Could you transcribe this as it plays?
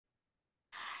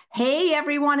Hey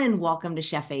everyone, and welcome to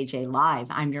Chef AJ Live.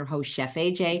 I'm your host, Chef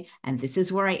AJ, and this is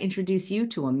where I introduce you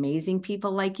to amazing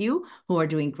people like you who are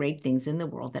doing great things in the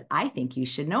world that I think you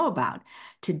should know about.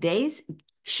 Today's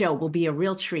show will be a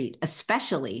real treat,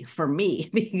 especially for me,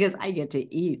 because I get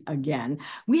to eat again.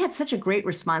 We had such a great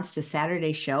response to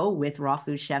Saturday's show with raw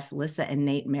food chefs Lissa and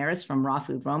Nate Maris from Raw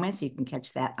Food Romance. You can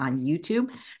catch that on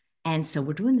YouTube. And so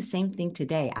we're doing the same thing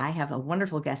today. I have a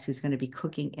wonderful guest who's going to be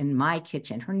cooking in my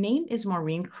kitchen. Her name is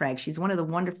Maureen Craig. She's one of the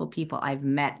wonderful people I've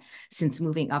met since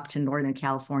moving up to Northern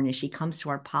California. She comes to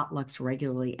our potlucks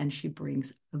regularly and she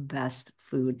brings the best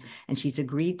food. And she's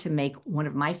agreed to make one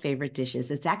of my favorite dishes.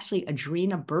 It's actually a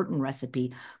Drina Burton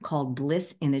recipe called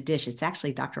Bliss in a Dish. It's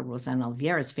actually Dr. Rosanna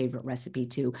Oliveira's favorite recipe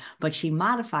too, but she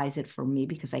modifies it for me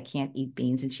because I can't eat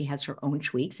beans and she has her own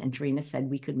tweaks. And Drina said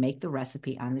we could make the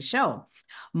recipe on the show.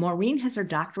 Maureen has her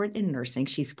doctorate in nursing.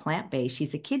 She's plant-based.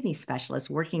 She's a kidney specialist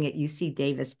working at UC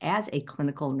Davis as a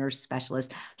clinical nurse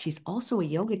specialist. She's also a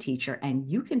yoga teacher, and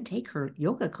you can take her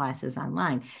yoga classes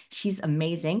online. She's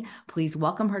amazing. Please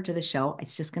welcome her to the show.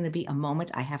 It's just going to be a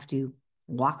moment. I have to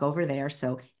walk over there,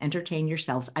 so entertain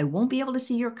yourselves. I won't be able to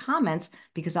see your comments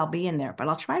because I'll be in there, but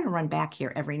I'll try to run back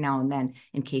here every now and then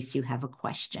in case you have a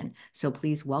question. So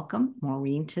please welcome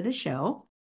Maureen to the show.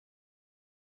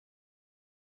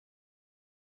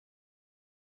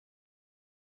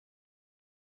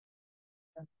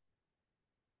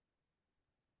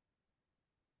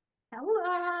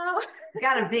 Hello.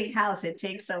 Got a big house. It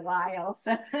takes a while.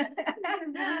 So,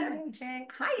 Okay.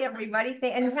 hi everybody,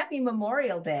 and happy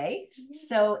Memorial Day.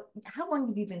 So, how long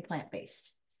have you been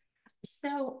plant-based?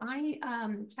 So I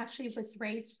actually was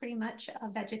raised pretty much a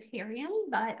vegetarian,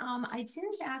 but I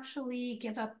didn't actually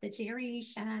give up the dairy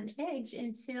and eggs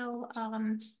until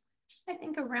I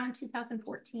think around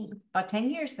 2014. About 10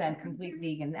 years then, complete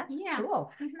vegan. That's Yeah.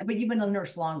 cool. Mhm. But you've been a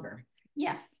nurse longer.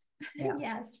 Yes. Yeah.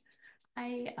 Yes.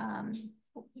 I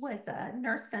was a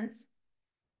nurse since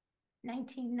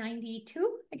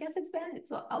 1992. I guess it's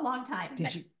a long time.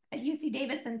 Did you At UC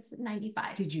Davis since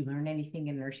 95. did you learn anything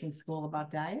in nursing school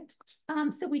about diet?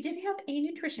 So we did have a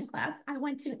nutrition class. I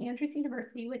went to Andrews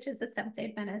University, which is a Seventh-day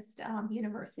Adventist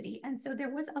university. And so there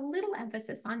was a little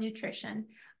emphasis on nutrition.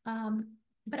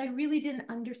 But I really didn't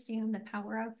understand the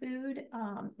power of food.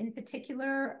 In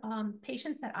particular,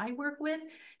 patients that I work with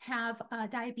have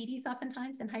diabetes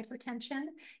oftentimes and hypertension,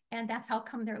 and that's how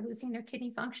come they're losing their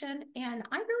kidney function. And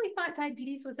I really thought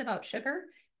diabetes was about sugar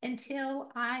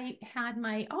until I had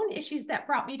my own issues that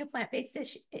brought me to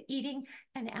plant-based eating.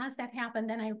 And as that happened,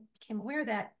 then I became aware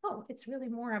that, oh, it's really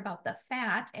more about the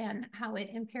fat and how it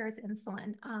impairs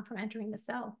insulin from entering the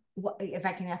cell. What, if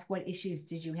I can ask, what issues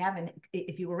did you have? And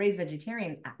if you were raised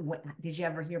vegetarian, what did you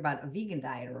ever hear about a vegan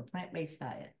diet or a plant-based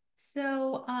diet?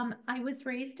 So I was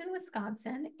raised in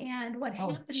Wisconsin, and what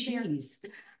happened geez.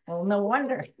 There? Well, no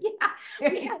wonder.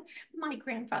 Yeah, my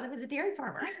grandfather was a dairy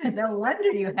farmer. No wonder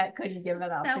you couldn't give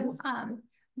it up. So,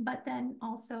 but then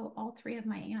also all three of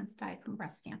my aunts died from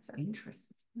breast cancer.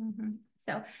 Interesting.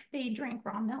 So they drank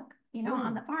raw milk,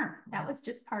 on the farm. That was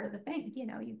just part of the thing.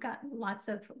 You've got lots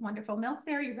of wonderful milk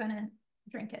there. You're going to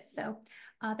drink it. So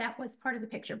that was part of the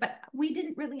picture. But we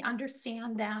didn't really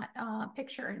understand that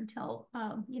picture until,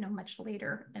 much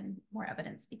later, and more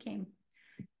evidence became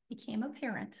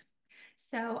apparent.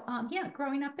 So yeah,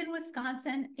 growing up in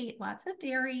Wisconsin, ate lots of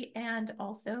dairy and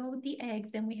also the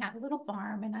eggs. And we had a little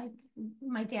farm, and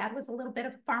my dad was a little bit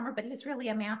of a farmer, but he was really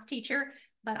a math teacher.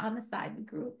 But on the side, we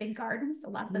grew big gardens, a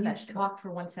lot of the vegetables. Talk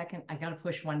for 1 second. I got to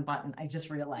push one button. I just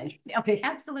realized. Okay.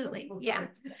 Absolutely. Yeah.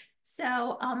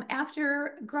 So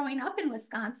after growing up in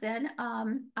Wisconsin,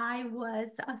 I was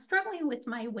struggling with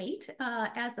my weight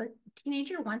as a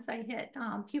teenager once I hit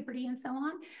puberty and so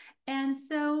on. And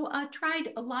so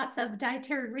tried lots of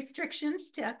dietary restrictions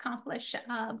to accomplish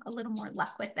a little more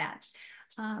luck with that,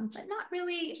 but not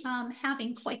really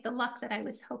having quite the luck that I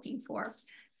was hoping for.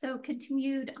 So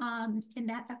continued in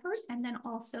that effort, and then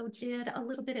also did a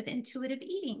little bit of intuitive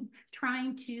eating,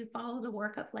 trying to follow the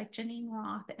work of like Janine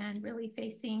Roth and really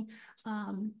facing,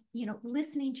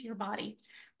 listening to your body,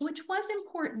 which was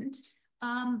important.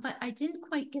 But I didn't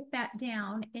quite get that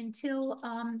down until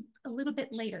a little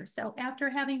bit later. So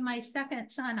after having my second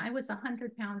son, I was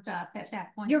 100 pounds up at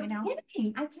that point. You're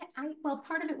kidding. Well,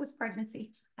 part of it was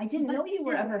pregnancy. I didn't know you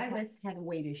were ever had a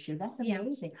weight issue. That's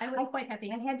amazing. I was quite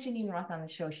heavy. I had Janine Roth on the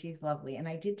show. She's lovely. And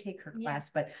I did take her class,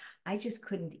 but I just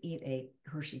couldn't eat a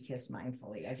Hershey Kiss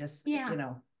mindfully. I just, I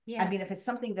mean, if it's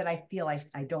something that I feel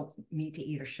I don't need to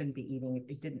eat or shouldn't be eating,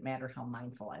 it didn't matter how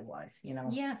mindful I was,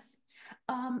 Yes.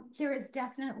 There is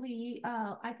definitely,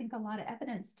 I think, a lot of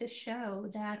evidence to show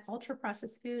that ultra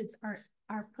processed foods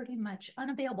are pretty much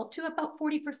unavailable to about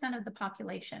 40% of the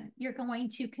population. You're going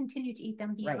to continue to eat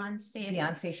them beyond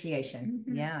beyond satiation.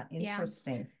 Yeah,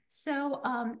 interesting. Yeah. So,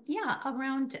 yeah,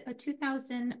 around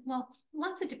 2000, well,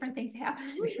 lots of different things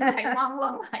happened in my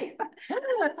long life.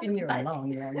 In your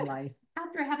long life.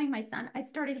 After having my son, I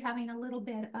started having a little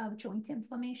bit of joint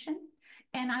inflammation.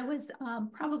 And I was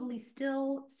probably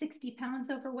still 60 pounds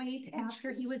overweight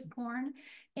after he was born.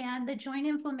 And the joint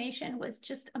inflammation was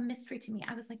just a mystery to me.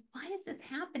 I was like, why is this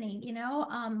happening? You know,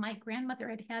 my grandmother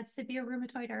had had severe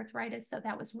rheumatoid arthritis, so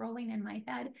that was rolling in my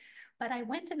head. But I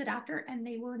went to the doctor and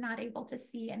they were not able to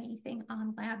see anything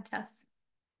on lab tests.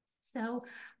 So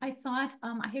I thought,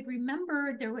 I had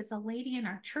remembered there was a lady in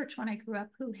our church when I grew up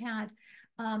who had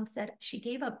said she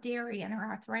gave up dairy and her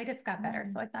arthritis got better.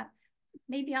 So I thought,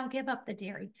 maybe I'll give up the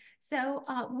dairy. So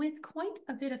with quite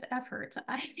a bit of effort,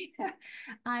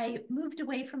 I moved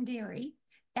away from dairy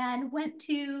and went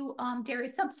to dairy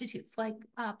substitutes like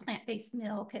plant-based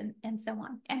milk and so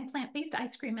on. And plant-based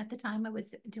ice cream at the time I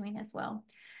was doing as well.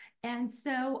 And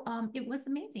so it was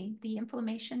amazing. The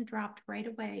inflammation dropped right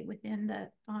away within the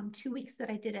 2 weeks that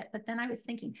I did it. But then I was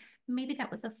thinking, maybe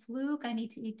that was a fluke. I need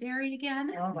to eat dairy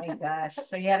again. Oh my gosh.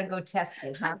 So you had to go test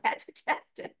it, huh? I had to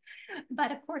test it.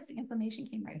 But of course, the inflammation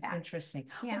came right back. It's interesting.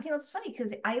 Yeah. Okay, well, it's funny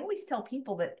because I always tell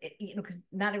people that, you know, because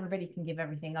not everybody can give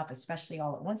everything up, especially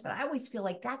all at once. But I always feel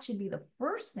like that should be the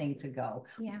first thing to go,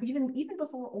 even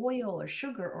before oil or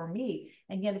sugar or meat.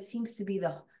 And yet it seems to be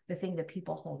the thing that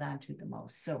people hold on to the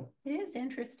most. So it is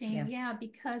interesting, yeah,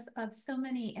 because of so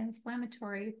many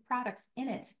inflammatory products in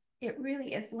it. It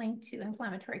really is linked to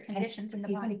inflammatory conditions in the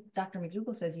body. Dr.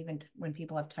 McDougall says even when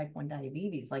people have type 1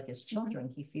 diabetes, like his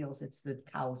children, he feels it's the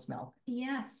cow's milk.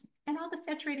 Yes, and all the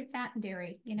saturated fat and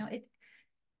dairy, you know, it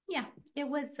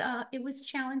was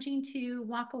challenging to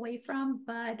walk away from,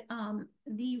 but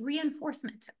the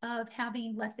reinforcement of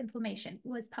having less inflammation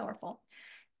was powerful.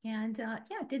 And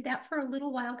yeah, did that for a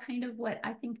little while, kind of what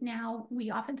I think now we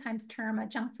oftentimes term a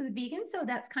junk food vegan. So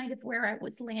that's kind of where I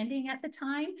was landing at the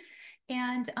time.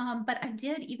 And but I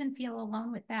did even feel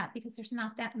alone with that because there's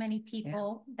not that many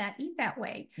people that eat that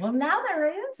way. Well, now there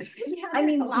is. Yeah, I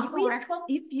mean, a lot more.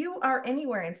 if you are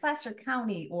anywhere in Placer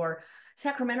County or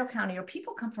Sacramento County, or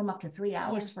people come from up to 3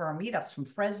 hours for our meetups from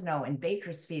Fresno and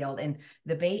Bakersfield and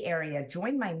the Bay Area.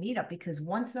 Join my meetup because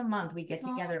once a month we get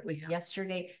together. It was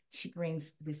yesterday. She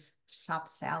brings this chopped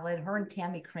salad. Her and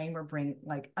Tammy Kramer bring,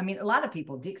 like, I mean, a lot of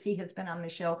people. Dixie has been on the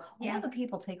show. All the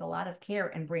people take a lot of care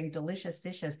and bring delicious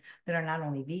dishes that are not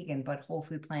only vegan, but whole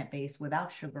food, plant-based,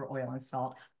 without sugar, oil, and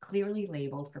salt, clearly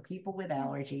labeled for people with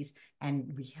allergies. And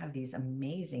we have these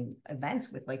amazing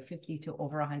events with like 50 to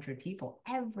over 100 people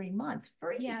every month.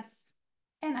 Free. Yes.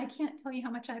 And I can't tell you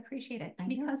how much I appreciate it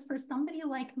because for somebody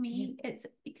like me, it's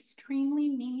extremely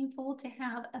meaningful to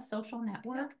have a social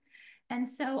network. And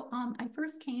so I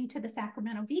first came to the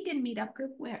Sacramento Vegan Meetup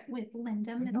group with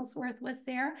Linda Middlesworth was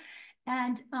there.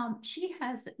 And she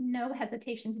has no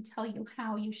hesitation to tell you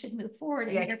how you should move forward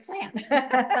in your plan.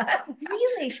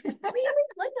 Really? Really?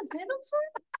 Linda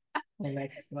Middlesworth? Oh,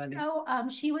 that's funny. So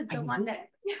she was the one that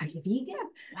are you vegan?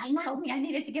 I told me I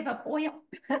needed to give up oil.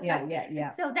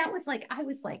 Yeah. So that was like, I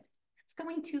was like, it's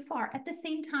going too far. At the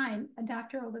same time,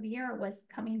 Dr. Oliveira was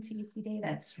coming to UC Davis.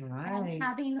 That's right. And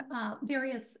having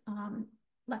various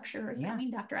lectures. I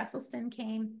mean, Dr. Esselstyn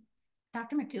came,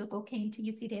 Dr. McDougall came to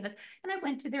UC Davis, and I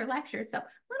went to their lectures. So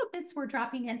little bits were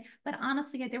dropping in, but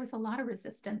honestly, there was a lot of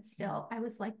resistance still. I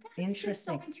was like, that's just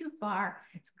going too far.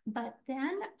 But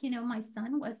then, you know, my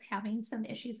son was having some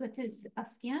issues with his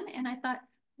skin, and I thought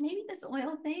maybe this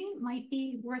oil thing might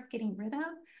be worth getting rid of.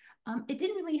 It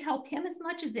didn't really help him as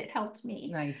much as it helped me.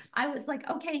 Nice. I was like,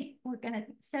 okay, we're going to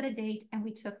set a date, and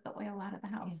we took the oil out of the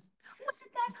house. Was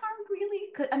it that hard,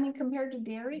 really? I mean, compared to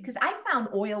dairy? Because I found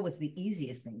oil was the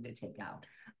easiest thing to take out.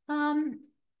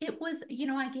 It was, you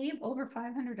know, I gave over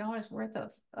 $500 worth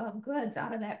of goods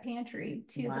out of that pantry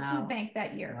to the food bank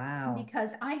that year. Wow.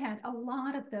 Because I had a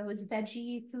lot of those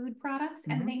veggie food products,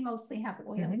 and they mostly have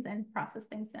oils and processed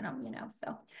things in them, you know.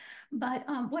 So, but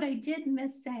what I did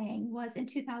miss saying was in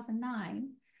 2009,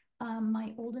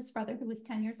 my oldest brother, who was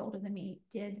 10 years older than me,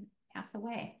 did pass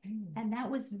away. And that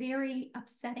was very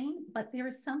upsetting, but there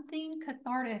is something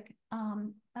cathartic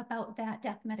about that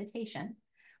death meditation.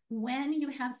 When you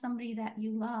have somebody that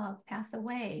you love pass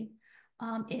away,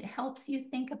 It helps you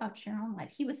think about your own life.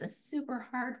 He was a super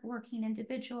hardworking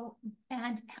individual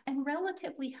and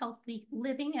relatively healthy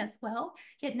living as well.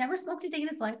 He had never smoked a day in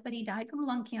his life, but he died from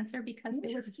lung cancer because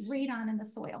there was radon in the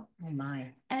soil. Oh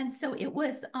my. And so it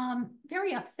was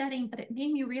very upsetting, but it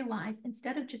made me realize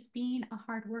instead of just being a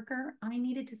hard worker, I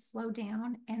needed to slow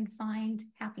down and find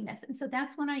happiness. And so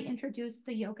that's when I introduced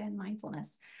the yoga and mindfulness,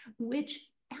 which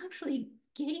actually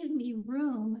gave me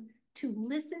room to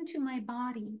listen to my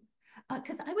body.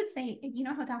 Because I would say, you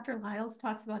know how Dr. Lyles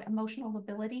talks about emotional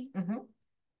ability? Mm-hmm.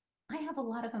 I have a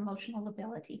lot of emotional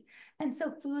ability. And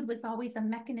so food was always a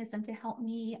mechanism to help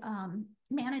me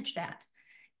manage that.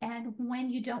 And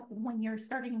when you're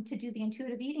starting to do the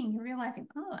intuitive eating, you're realizing,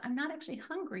 oh, I'm not actually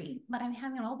hungry, but I'm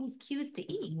having all these cues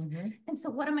to eat. Mm-hmm. And so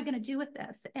what am I going to do with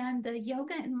this? And the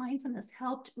yoga and mindfulness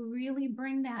helped really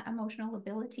bring that emotional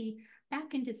ability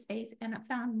back into space, and I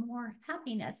found more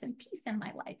happiness and peace in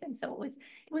my life. And so it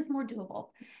was more doable.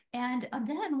 And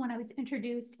then when I was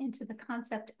introduced into the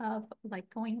concept of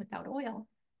like going without oil,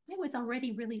 I was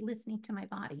already really listening to my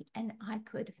body, and I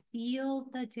could feel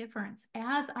the difference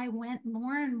as I went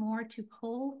more and more to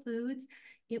whole foods.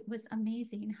 It was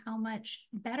amazing how much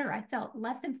better I felt,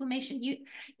 less inflammation. You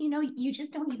know, you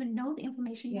just don't even know the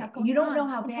inflammation you have going on. You don't know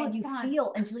how until bad it's you gone.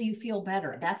 feel until you feel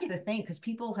better. That's the thing, because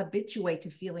people habituate to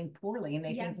feeling poorly and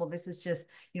they Yes. think, well, this is just,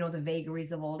 the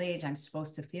vagaries of old age. I'm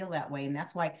supposed to feel that way. And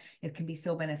that's why it can be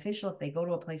so beneficial if they go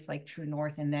to a place like True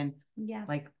North and then Yes.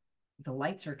 like the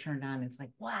lights are turned on. It's like,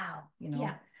 wow,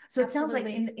 Yeah, So it sounds like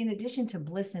absolutely. in addition to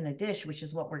bliss in a dish, which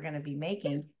is what we're going to be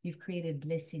making, you've created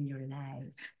bliss in your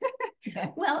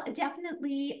life. Well,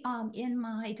 definitely in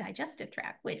my digestive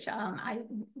tract, which I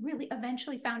really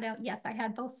eventually found out, yes, I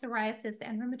had both psoriasis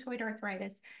and rheumatoid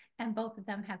arthritis, and both of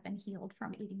them have been healed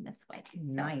from eating this way.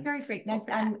 Nice. So very grateful Now,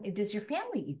 for that. does your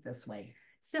family eat this way?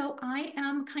 So I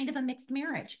am kind of a mixed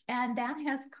marriage, and that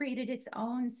has created its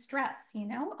own stress.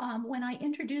 When I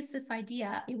introduced this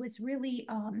idea, it was really,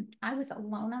 I was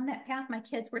alone on that path. My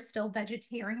kids were still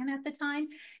vegetarian at the time,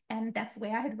 and that's the way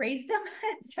I had raised them.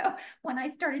 So when I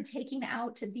started taking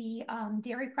out the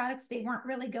dairy products, they weren't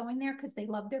really going there because they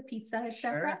loved their pizza, etc.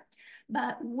 Sure.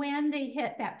 But when they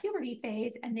hit that puberty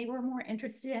phase and they were more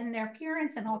interested in their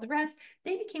appearance and all the rest,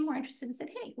 they became more interested and said,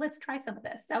 hey, let's try some of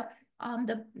this. So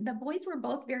the boys were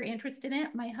both very interested in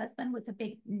it. My husband was a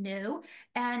big no.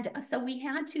 And so we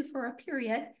had to, for a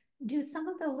period, do some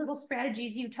of the little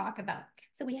strategies you talk about.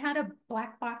 So we had a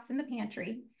black box in the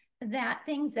pantry that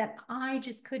things that I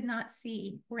just could not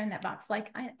see were in that box.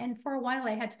 And for a while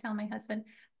I had to tell my husband,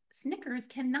 Snickers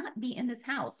cannot be in this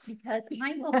house because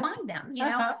I will find them,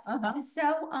 And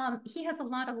so he has a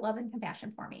lot of love and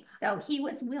compassion for me. So he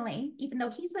was willing, even though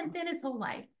he's been thin his whole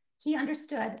life, he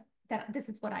understood that this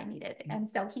is what I needed. And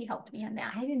so he helped me in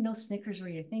that. I didn't know Snickers were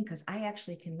your thing because I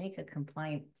actually can make a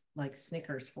compliant like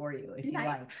Snickers for you if you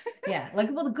like. Yeah,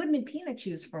 well, the Goodman peanut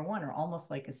chews for one are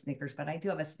almost like a Snickers, but I do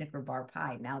have a Snicker bar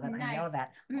pie. Now that I know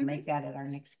that, I'll make that at our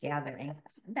next gathering.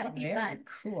 That'll be fun.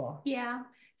 Cool. Yeah.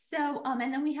 So,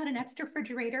 and then we had an extra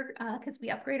refrigerator because we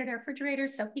upgraded our refrigerator.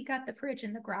 So he got the fridge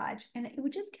in the garage, and it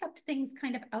just kept things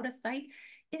kind of out of sight.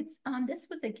 This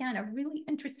was again a really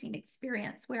interesting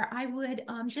experience where I would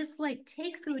just like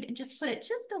take food and just put it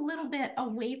just a little bit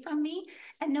away from me,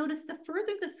 and notice the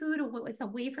further the food was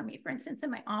away from me. For instance,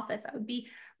 in my office, I would be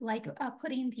like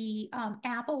putting the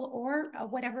apple or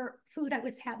whatever food I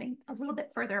was having a little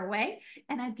bit further away,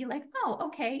 and I'd be like, oh,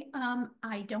 okay,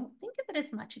 I don't think of it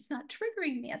as much. It's not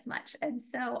triggering me as much. And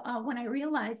so when I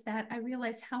realized that, I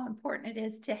realized how important it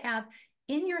is to have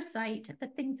in your sight the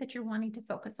things that you're wanting to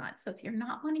focus on. So if you're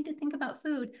not wanting to think about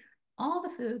food, all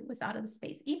the food was out of the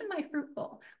space. Even my fruit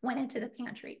bowl went into the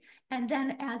pantry. And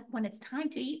then when it's time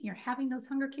to eat and you're having those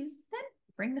hunger cues, then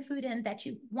bring the food in that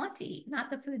you want to eat,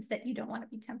 not the foods that you don't want to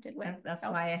be tempted with. That's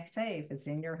why I say if it's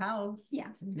in your house,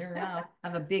 it's in your house. I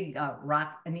have a big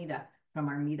rock, Anita from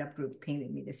our meetup group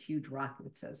painted me this huge rock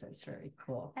that says it's very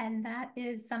cool. And that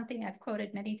is something I've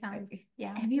quoted many times.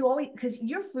 Yeah. Have you always, because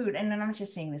your food, and then I'm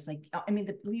just saying this, like, I mean,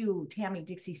 you, Tammy,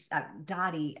 Dixie,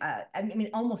 Dottie,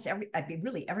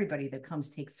 really everybody that comes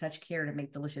takes such care to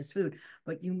make delicious food,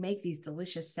 but you make these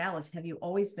delicious salads. Have you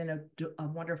always been a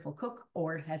wonderful cook,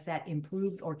 or has that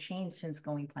improved or changed since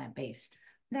going plant-based?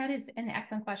 That is an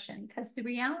excellent question, because the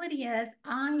reality is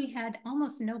I had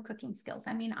almost no cooking skills.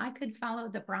 I mean, I could follow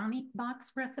the brownie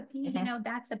box recipe,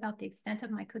 that's about the extent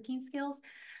of my cooking skills.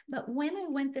 But when I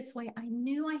went this way, I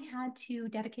knew I had to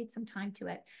dedicate some time to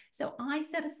it. So I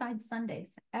set aside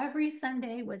Sundays. Every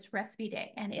Sunday was recipe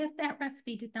day. And if that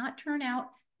recipe did not turn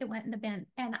out it went in the bin.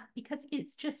 And because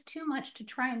it's just too much to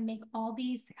try and make all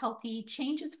these healthy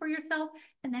changes for yourself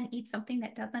and then eat something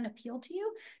that doesn't appeal to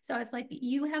you. So I was like,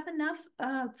 you have enough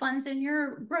funds in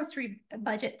your grocery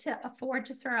budget to afford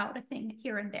to throw out a thing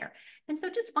here and there. And so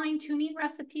just fine tuning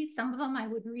recipes. Some of them I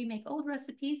would remake old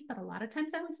recipes, but a lot of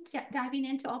times I was diving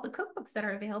into all the cookbooks that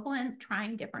are available and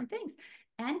trying different things.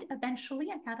 And eventually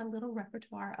I had a little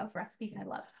repertoire of recipes I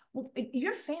loved. Well,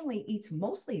 your family eats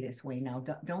mostly this way now,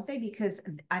 don't they? Because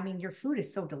I mean, your food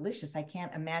is so delicious. I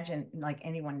can't imagine like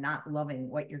anyone not loving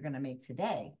what you're going to make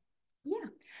today. Yeah.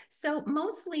 So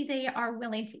mostly they are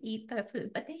willing to eat the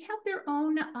food, but they have their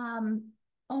own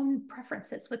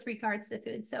preferences with regards to the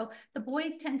food. So the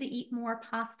boys tend to eat more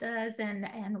pastas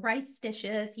and rice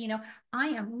dishes. You know, I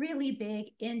am really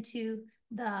big into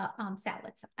the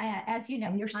salads. As you know,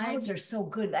 and your salads are so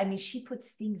good. I mean, she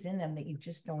puts things in them that you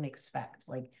just don't expect.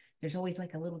 Like there's always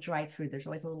like a little dried fruit, there's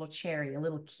always a little cherry, a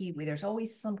little kiwi, there's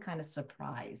always some kind of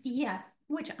surprise. Yes,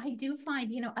 which I do find,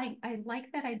 you know, I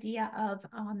like that idea of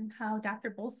how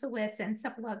Dr. Bolsowitz and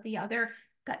several of the other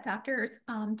gut doctors,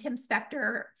 Tim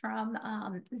Spector from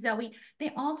Zoe,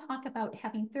 they all talk about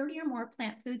having 30 or more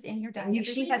plant foods in your diet.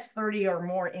 She has 30 or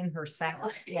more in her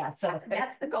salad. Yeah, so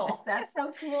that's the goal. That's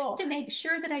so cool. To make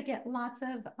sure that I get lots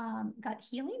of gut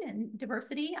healing and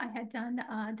diversity. I had done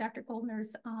Dr.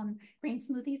 Goldner's green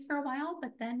smoothies for a while,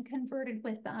 but then converted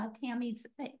with Tammy's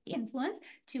influence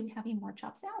to having more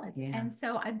chopped salads. Yeah. And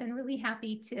so I've been really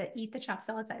happy to eat the chopped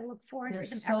salads. I look forward to them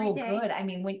so every day. Good. I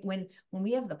mean, when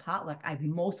we have the potluck, I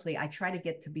try to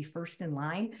get to be first in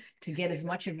line to get as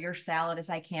much of your salad as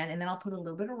I can, and then I'll put a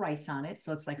little bit of rice on it,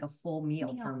 so it's like a full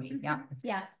meal for me. Mm-hmm. Yeah.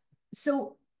 Yes.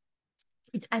 So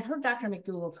I've heard Dr.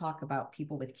 McDougall talk about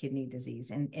people with kidney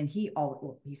disease, and he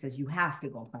says you have to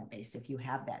go plant-based if you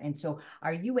have that. And so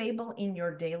are you able in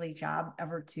your daily job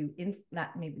ever to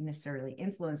not maybe necessarily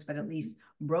influence, but at least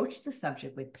broach the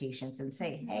subject with patients and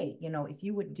say, hey, you know, if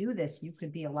you would do this, you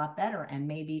could be a lot better and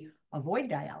maybe avoid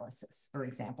dialysis, for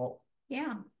example?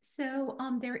 Yeah, so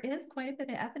there is quite a bit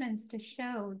of evidence to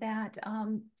show that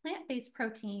plant-based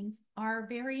proteins are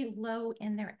very low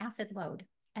in their acid load.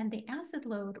 And the acid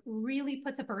load really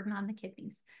puts a burden on the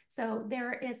kidneys. So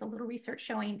there is a little research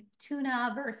showing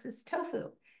tuna versus tofu.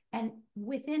 And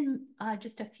within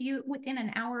within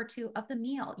an hour or two of the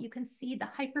meal, you can see the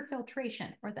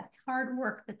hyperfiltration or the hard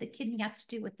work that the kidney has to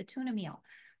do with the tuna meal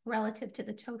relative to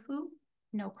the tofu,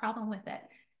 no problem with it.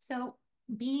 So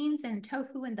beans and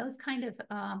tofu and those kind of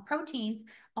proteins,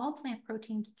 all plant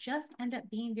proteins, just end up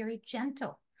being very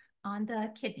gentle on the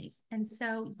kidneys. And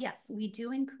so, yes, we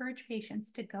do encourage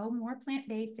patients to go more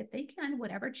plant-based if they can,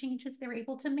 whatever changes they're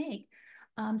able to make,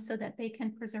 so that they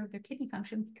can preserve their kidney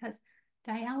function, because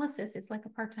dialysis is like a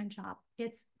part-time job.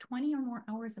 It's 20 or more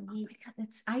hours a week. Oh my God,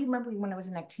 I remember when I was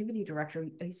an activity director,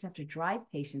 I used to have to drive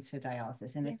patients to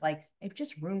dialysis, and it's like, it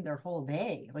just ruined their whole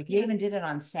day. Like, you even did it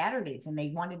on Saturdays, and they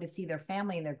wanted to see their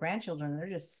family and their grandchildren, and they're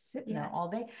just sitting there all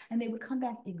day, and they would come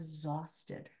back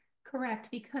exhausted. Correct,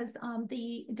 because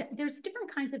there's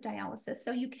different kinds of dialysis.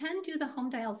 So you can do the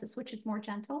home dialysis, which is more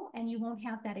gentle, and you won't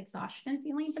have that exhaustion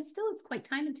feeling, but still it's quite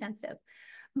time intensive.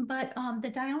 But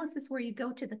the dialysis where you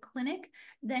go to the clinic,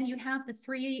 then you have the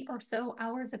 3 or so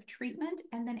hours of treatment.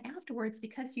 And then afterwards,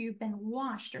 because you've been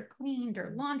washed or cleaned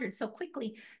or laundered so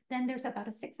quickly, then there's about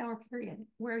a 6-hour period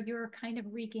where you're kind of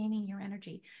regaining your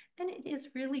energy. And it is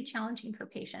really challenging for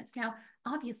patients. Now,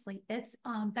 obviously, it's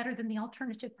better than the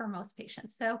alternative for most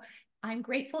patients. So I'm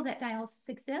grateful that dialysis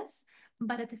exists.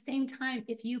 But at the same time,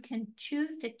 if you can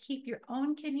choose to keep your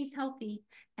own kidneys healthy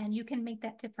and you can make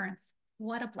that difference,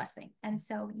 what a blessing. And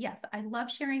so, yes, I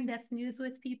love sharing this news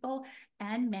with people,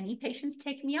 and many patients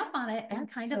take me up on it and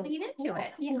kind of lean into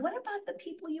it. Yeah. Well, what about the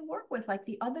people you work with, like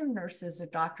the other nurses or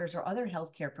doctors or other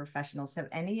healthcare professionals? Have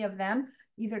any of them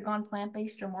either gone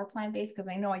plant-based or more plant-based? Because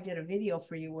I know I did a video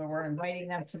for you where we're inviting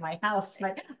them to my house,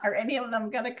 but are any of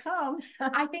them going to come?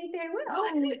 I think they will.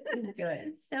 Oh,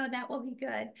 good. So that will be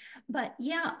good. But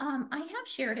yeah, I have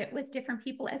shared it with different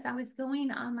people as I was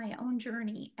going on my own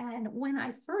journey. And when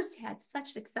I first had such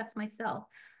success myself,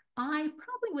 I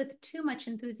probably with too much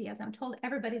enthusiasm told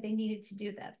everybody they needed to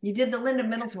do this. You did the Linda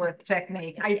Middlesworth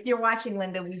technique. If you're watching,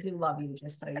 Linda, we do love you,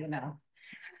 just so you know.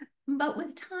 But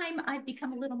with time, I've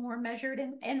become a little more measured,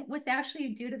 and it was actually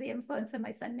due to the influence of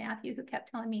my son, Matthew, who kept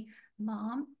telling me,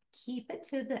 Mom, keep it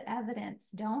to the evidence.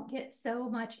 Don't get so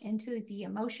much into the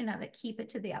emotion of it. Keep it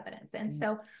to the evidence. And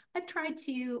so I've tried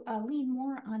to lean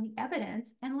more on the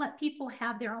evidence and let people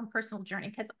have their own personal journey,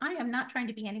 because I am not trying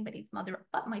to be anybody's mother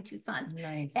but my 2 sons.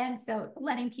 Nice. And so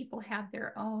letting people have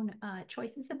their own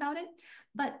choices about it.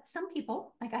 But some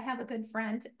people, like I have a good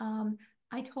friend,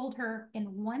 I told her in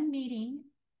one meeting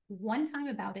one time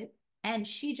about it. And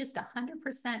she just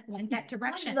 100% went that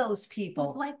direction. Those people.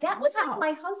 Was like, that was wow. like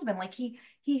my husband. Like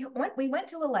we went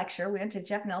to a lecture. We went to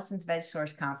Jeff Nelson's Veg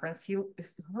Source Conference. He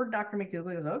heard Dr. McDougall.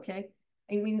 He goes, okay.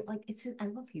 I mean, like I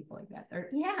love people like that. They're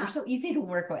so easy to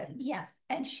work with. Yes.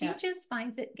 And she just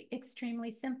finds it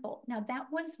extremely simple. Now, that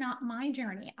was not my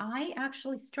journey. I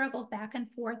actually struggled back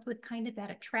and forth with kind of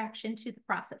that attraction to the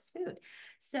processed food.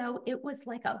 So it was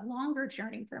like a longer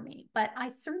journey for me. But I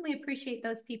certainly appreciate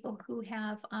those people who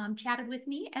have chatted with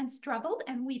me and struggled.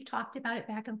 And we've talked about it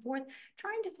back and forth,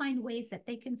 trying to find ways that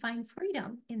they can find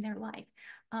freedom in their life.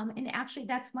 And actually,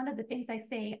 that's one of the things I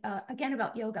say again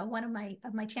about yoga. One of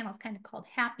my channels kind of called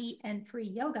Happy and Free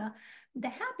Yoga. The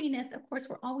happiness, of course,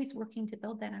 we're always working to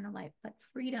build that in our life, but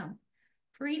freedom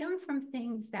from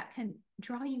things that can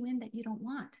draw you in that you don't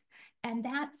want. And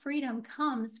that freedom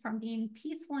comes from being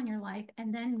peaceful in your life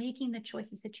and then making the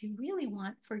choices that you really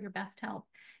want for your best health.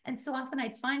 And so often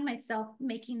I'd find myself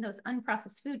making those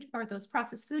unprocessed food or those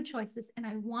processed food choices, and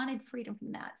I wanted freedom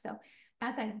from that. So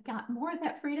as I got more of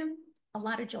that freedom, a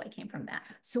lot of joy came from that.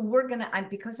 So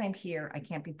because I'm here, I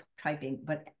can't be typing,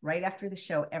 but right after the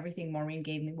show, everything Maureen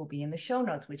gave me will be in the show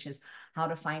notes, which is how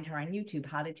to find her on YouTube,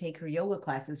 how to take her yoga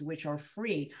classes, which are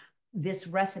free, this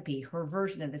recipe, her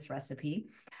version of this recipe.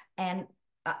 And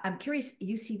I'm curious,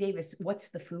 UC Davis, what's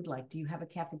the food like? Do you have a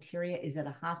cafeteria? Is it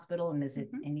a hospital? And is it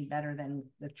any better than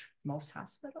most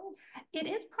hospitals? It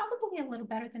is probably a little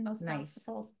better than most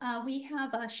hospitals. We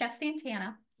have Chef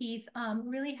Santana. He's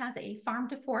really has a farm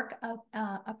to fork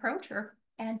approach,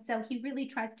 and so he really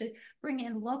tries to bring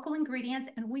in local ingredients.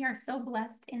 And we are so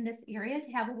blessed in this area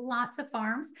to have lots of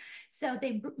farms. So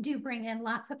they do bring in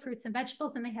lots of fruits and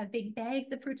vegetables, and they have big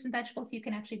bags of fruits and vegetables you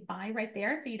can actually buy right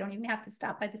there. So you don't even have to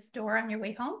stop by the store on your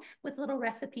way home with little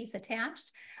recipes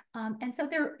attached. And so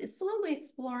they're slowly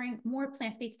exploring more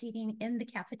plant-based eating in the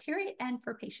cafeteria and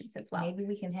for patients as well. Maybe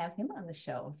we can have him on the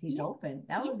show if he's open.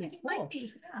 That would be cool. Might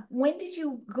be, yeah. When did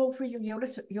you go for your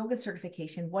yoga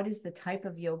certification? What is the type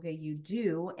of yoga you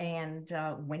do? And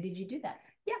when did you do that?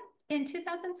 Yeah. In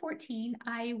 2014,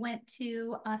 I went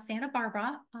to Santa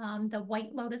Barbara, the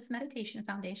White Lotus Meditation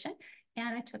Foundation,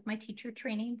 and I took my teacher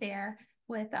training there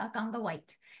with Ganga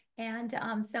White. And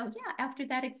so, yeah, after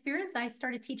that experience, I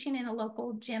started teaching in a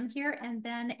local gym here. And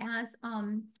then as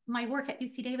my work at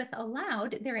UC Davis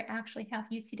allowed, they actually have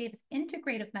UC Davis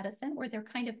Integrative Medicine, where they're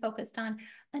kind of focused on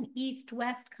an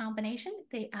East-West combination.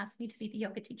 They asked me to be the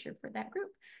yoga teacher for that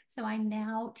group. So I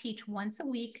now teach once a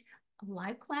week, a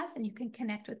live class, and you can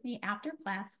connect with me after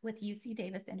class with UC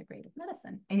Davis Integrative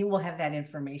Medicine. And you will have that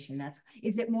information.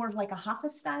 Is it more of like a Hatha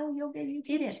style yoga you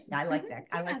teach? It is. I like that.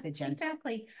 I like the gentle.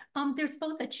 Exactly. There's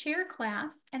both a chair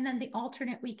class and then the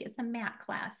alternate week is a mat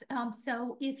class.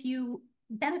 So if you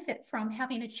benefit from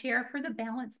having a chair for the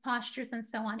balance postures and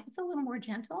so on, it's a little more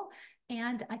gentle.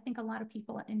 And I think a lot of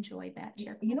people enjoy that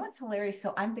chair. You know what's hilarious?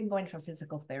 So I've been going for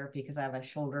physical therapy because I have a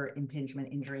shoulder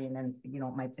impingement injury, and then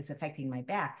it's affecting my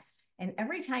back. And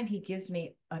every time he gives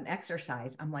me an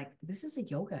exercise, I'm like, this is a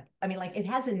yoga. I mean, like, it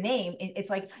has a name. It's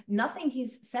like nothing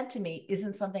he's said to me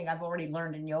isn't something I've already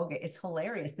learned in yoga. It's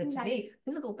hilarious that to me,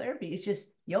 physical therapy is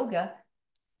just yoga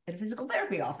at a physical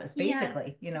therapy office,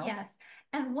 basically, Yes.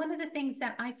 And one of the things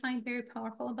that I find very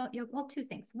powerful about yoga, well, two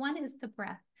things. One is the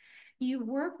breath. You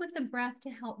work with the breath to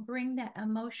help bring that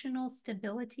emotional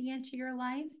stability into your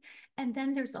life. And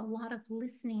then there's a lot of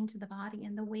listening to the body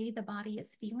and the way the body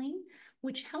is feeling,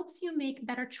 which helps you make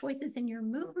better choices in your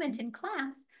movement in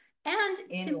class and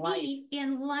in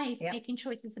life, making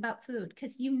choices about food,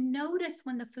 because you notice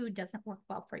when the food doesn't work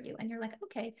well for you and you're like,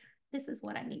 okay, this is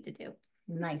what I need to do.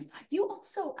 Nice. You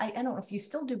also, I don't know if you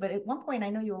still do, but at one point I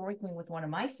know you were working with one of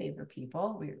my favorite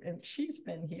people, and she's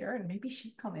been here, and maybe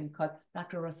she'd come and cook,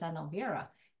 Dr. Rosanna Oliveira.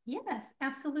 Yes,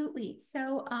 absolutely.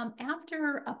 So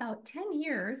after about 10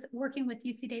 years working with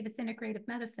UC Davis Integrative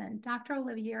Medicine, Dr.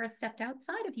 Oliveira stepped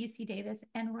outside of UC Davis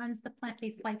and runs the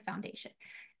Plant-Based Life Foundation.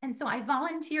 And so I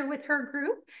volunteer with her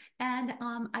group, and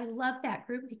I love that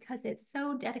group because it's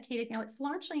so dedicated. Now, it's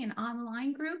largely an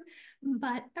online group,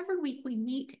 but every week we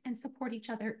meet and support each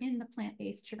other in the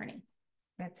plant-based journey.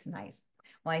 That's nice.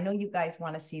 Well, I know you guys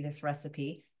want to see this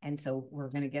recipe, and so we're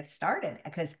going to get started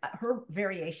because her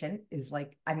variation is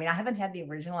like, I mean, I haven't had the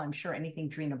original. I'm sure anything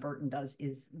Trina Burton does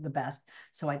is the best.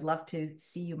 So I'd love to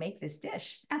see you make this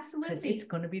dish. Absolutely. Because it's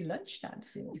going to be lunchtime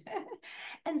soon.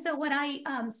 And so what I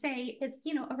say is,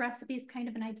 a recipe is kind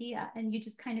of an idea and you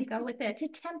just kind of go with it. It's a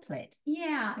template.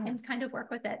 Yeah, and kind of work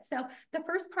with it. So the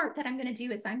first part that I'm going to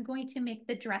do is I'm going to make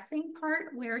the dressing part,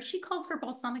 where she calls for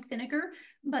balsamic vinegar.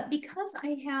 But because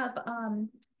I have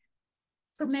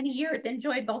for many years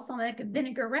enjoyed balsamic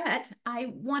vinaigrette, I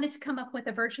wanted to come up with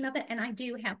a version of it, and I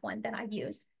do have one that I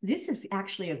use. This is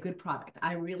actually a good product.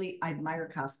 I really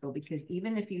admire Costco because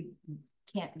even if you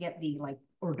can't get the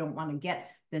or don't want to get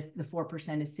the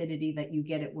 4% acidity that you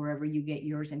get it wherever you get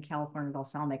yours in California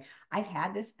balsamic. I've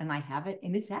had this and I have it,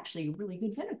 and it's actually a really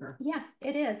good vinegar. Yes,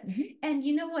 it is. And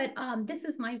you know what? This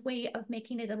is my way of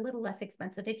making it a little less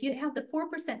expensive. If you have the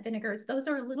 4% vinegars, those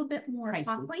are a little bit more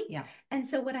costly. Yeah. And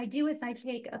so what I do is I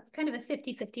take a kind of a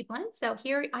 50-50 blend. So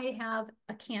here I have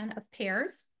a can of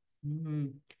pears.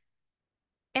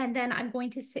 And then I'm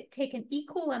going to take an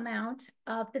equal amount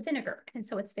of the vinegar. And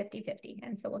so it's 50-50.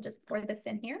 And so we'll just pour this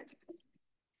in here.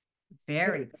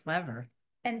 Very clever.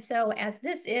 And so as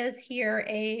this is here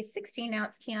a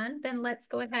 16-ounce can, then let's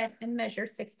go ahead and measure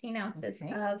 16 ounces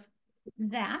of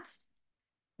that,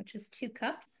 which is 2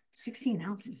 cups. 16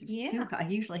 ounces is 2 cups. I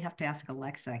usually have to ask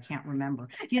Alexa. I can't remember.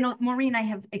 You know, Maureen, I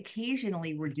have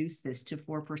occasionally reduced this to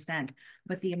 4%,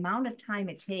 but the amount of time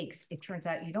it takes, it turns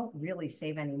out you don't really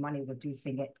save any money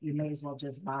reducing it. You may as well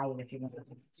just buy it if you're going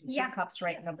to. 2 cups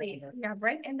right in the blender. Yeah,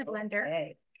 right in the blender.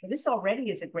 Okay. This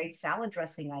already is a great salad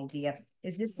dressing idea.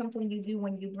 Is this something you do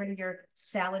when you bring your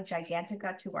salad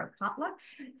gigantica to our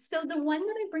potlucks? So the one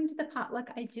that I bring to the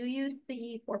potluck, I do use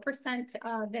the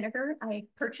 4% vinegar I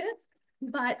purchase.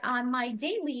 But on my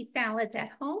daily salads at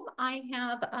home, I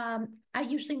have, I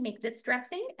usually make this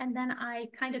dressing and then I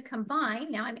kind of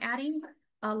combine. Now I'm adding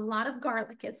a lot of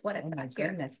garlic is what I've got here.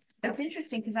 Goodness. So, it's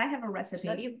interesting because I have a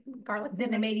recipe garlic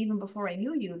that I made even before I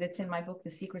knew you that's in my book, The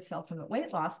Secret to Ultimate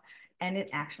Weight Loss. And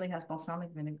it actually has balsamic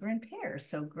vinegar and pears.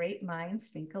 So great minds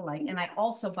think alike. And I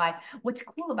also buy, what's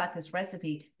cool about this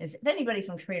recipe is if anybody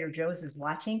from Trader Joe's is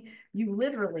watching, you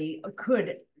literally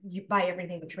could buy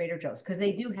everything at Trader Joe's because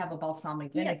they do have a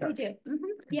balsamic vinegar. Yes, they do.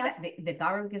 Yes. The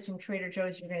garlic is from Trader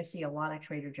Joe's. You're going to see a lot of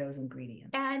Trader Joe's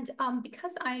ingredients. And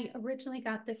because I originally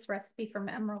got this recipe from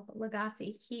Emerald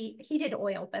Lagasse, he did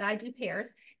oil, but I do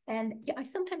pears. And I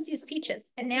sometimes use peaches.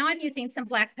 And now I'm using some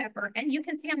black pepper. And you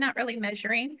can see I'm not really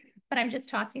measuring, but I'm just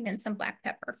tossing in some black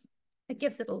pepper. It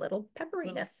gives it a little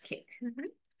pepperiness. Kick.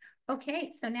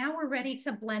 Okay, so now we're ready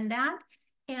to blend that.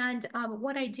 And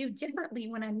what I do differently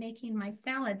when I'm making my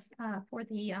salads for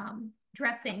the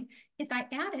dressing is I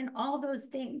add in all those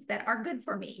things that are good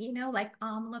for me, you know, like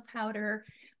amla powder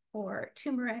or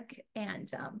turmeric and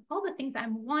all the things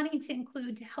I'm wanting to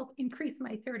include to help increase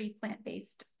my 30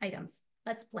 plant-based items.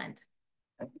 Let's blend.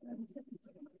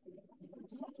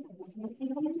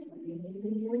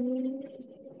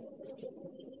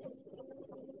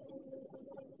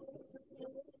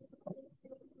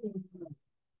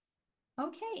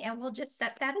 Okay, and we'll just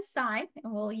set that aside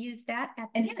and we'll use that at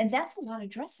the end. And that's a lot of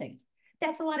dressing.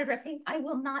 That's a lot of dressing. I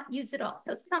will not use it all.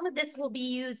 So some of this will be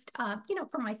used, you know,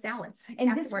 for my salads. And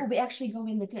afterwards. This will actually go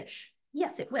in the dish.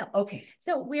 Yes, it will. Okay.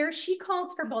 So where she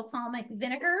calls for balsamic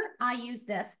vinegar, I use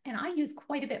this, and I use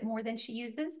quite a bit more than she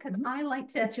uses because I like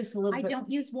to. It's just a little bit. I don't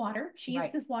use water. She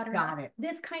uses water. Got it.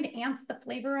 This kind of amps the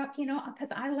flavor up, you know, because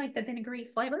I like the vinegary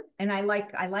flavor. And I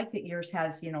like that yours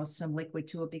has, you know, some liquid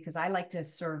to it because I like to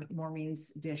serve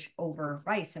Maureen's dish over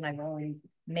rice, and I've only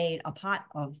made a pot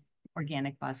of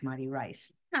organic basmati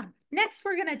rice. Next,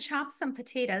 we're going to chop some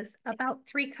potatoes, about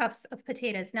 3 cups of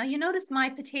potatoes. Now, you notice my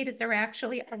potatoes are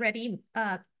actually already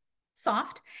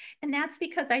soft, and that's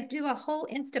because I do a whole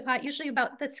Instapot, usually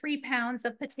about the 3 pounds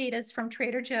of potatoes from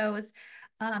Trader Joe's.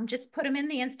 Just put them in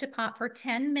the Instapot for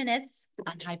 10 minutes.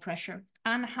 On high pressure?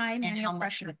 On high manual pressure. And how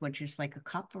much liquid? Just like a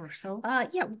cup or so?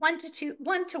 Yeah, 1 to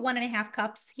 1.5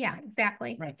 cups. Yeah,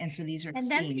 exactly. Right, and so these are and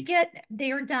steamed. then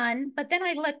they're done, but then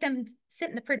I let them sit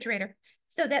in the refrigerator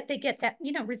so that they get that,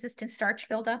 you know, resistant starch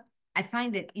buildup. I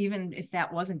find that even if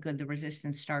that wasn't good, the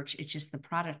resistant starch, it's just the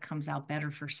product comes out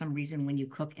better for some reason when you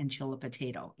cook and chill a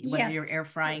potato. Whether you're air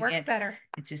frying it, better.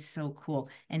 It's just so cool.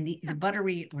 And the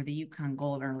buttery or the Yukon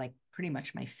Gold are like pretty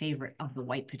much my favorite of the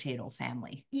white potato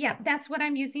family. Yeah, that's what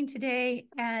I'm using today.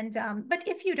 And but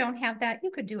if you don't have that,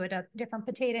 you could do a different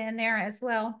potato in there as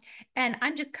well. And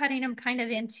I'm just cutting them kind of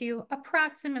into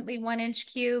approximately 1-inch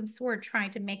cubes. We're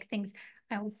trying to make things,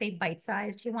 I would say,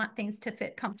 bite-sized. You want things to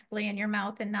fit comfortably in your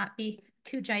mouth and not be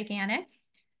too gigantic.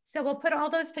 So we'll put all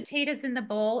those potatoes in the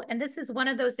bowl. And this is one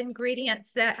of those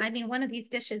ingredients that, I mean, one of these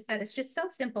dishes that is just so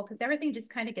simple because everything just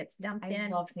kind of gets dumped in. I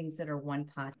love things that are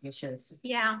one-pot dishes.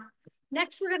 Yeah.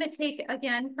 Next, we're going to take,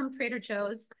 again, from Trader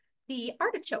Joe's, the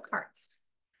artichoke hearts.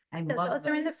 I love those.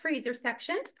 Are in the freezer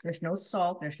section. There's no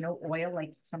salt. There's no oil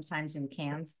like sometimes in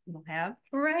cans you'll have.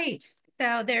 Right.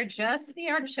 So they're just the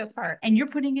artichoke heart. And you're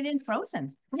putting it in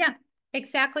frozen. Yeah,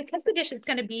 exactly. Because the dish is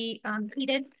going to be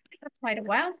heated for quite a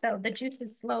while. So the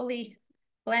juices slowly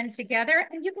blend together.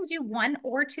 And you can do 1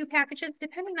 or 2 packages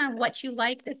depending on what you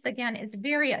like. This again is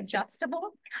very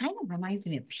adjustable. Kind of reminds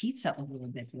me of pizza a little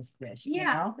bit, this dish. Yeah, you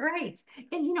know? right.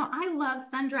 And I love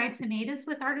sun-dried tomatoes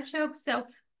with artichokes. So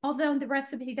although the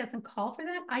recipe doesn't call for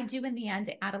that, I do in the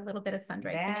end add a little bit of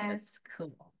sun-dried tomatoes. That's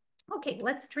cool. Okay,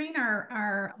 let's drain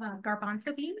our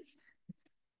garbanzo beans.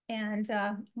 And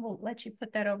we'll let you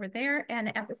put that over there.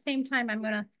 And at the same time, I'm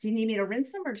gonna. Do you need me to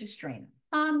rinse them or just drain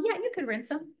them? Yeah, you could rinse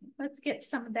them. Let's get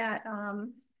some of that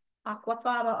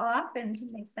aquafaba off and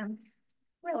make them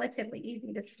relatively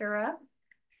easy to stir up.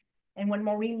 And when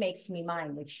Maureen makes me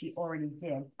mine, which she already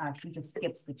did, she just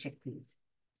skips the chickpeas.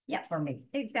 Yeah, for me.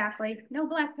 Exactly. No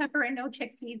black pepper and no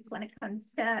chickpeas when it comes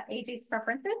to AJ's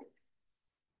preferences.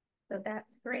 So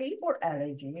that's great. Or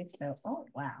AJ. So, oh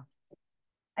wow.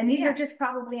 And these are just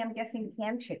probably, I'm guessing,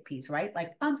 canned chickpeas, right?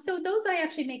 Like, so those I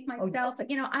actually make myself.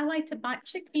 I like to buy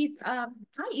chickpeas. I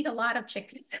eat a lot of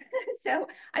chickpeas, so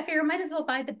I figure I might as well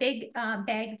buy the big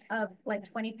bag of like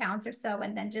 20 pounds or so,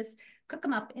 and then just cook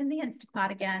them up in the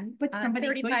Instapot again. But somebody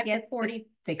 35 to 40.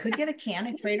 They could get a can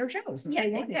at Trader Joe's. Yeah,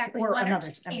 exactly. Or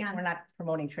another. I mean, we're not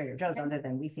promoting Trader Joe's other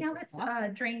than we think. Now let's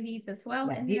awesome. Drain these as well.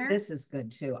 Yeah, in there. This is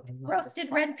good too. Roasted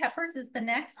red peppers is the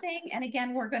next thing, and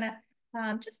again we're gonna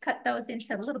just cut those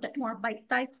into a little bit more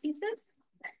bite-sized pieces.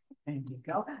 There you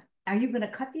go. Are you going to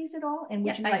cut these at all? And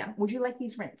would you like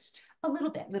these rinsed? A little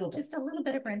bit. Just a little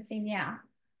bit of rinsing, yeah.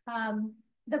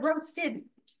 The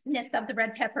roastedness of the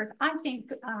red peppers, I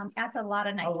think, adds a lot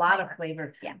of nice of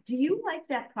flavor. Yeah. Do you like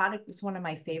that product? It's one of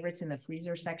my favorites in the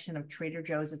freezer section of Trader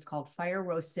Joe's. It's called Fire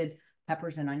Roasted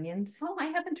Peppers and Onions. Oh, I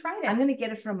haven't tried it. I'm going to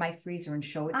get it from my freezer and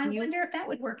show it to you. I wonder if that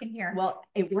would work in here. Well,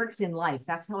 it works in life.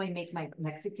 That's how I make my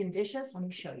Mexican dishes. Let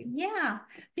me show you. Yeah,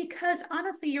 because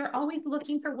honestly, you're always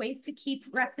looking for ways to keep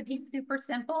recipes super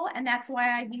simple. And that's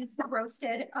why I use the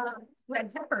roasted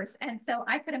red peppers. And so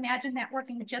I could imagine that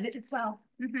working just as well.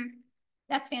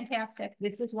 That's fantastic.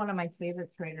 This is one of my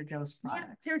favorite Trader Joe's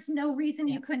products. Yeah, there's no reason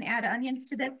you couldn't add onions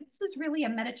to this. This is really a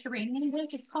Mediterranean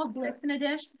dish. It's called bliss in a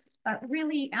dish.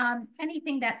 Really,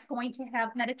 anything that's going to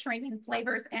have Mediterranean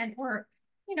flavors, or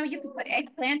you can put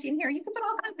eggplant in here. You can put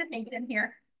all kinds of things in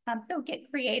here. So get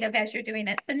creative as you're doing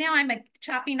it. So now I'm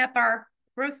chopping up our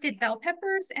roasted bell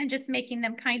peppers and just making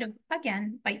them kind of,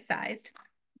 again, bite-sized.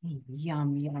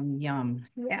 Yum, yum, yum.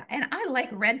 Yeah, and I like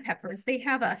red peppers. They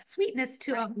have a sweetness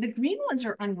to them. The green ones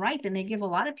are unripe, and they give a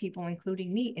lot of people,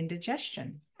 including me,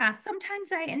 indigestion.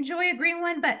 Sometimes I enjoy a green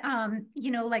one, but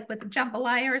like with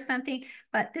jambalaya or something.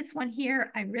 But this one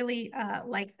here, I really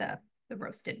like the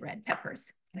roasted red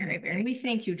peppers. Very, very. And we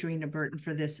thank you, Drina Burton,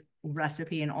 for this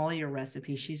recipe and all your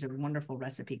recipes. She's a wonderful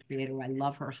recipe creator. I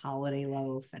love her holiday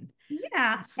loaf. And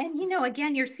yeah, and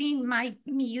again, you're seeing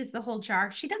me use the whole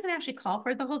jar. She doesn't actually call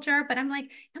for the whole jar, but I'm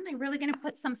like, am I really going to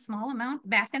put some small amount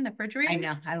back in the refrigerator? I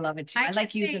know, I love it too. I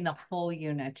like using the whole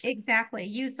unit. Exactly.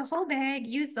 Use the whole bag,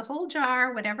 use the whole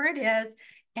jar, whatever it is,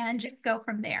 and just go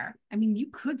from there. I mean, you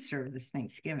could serve this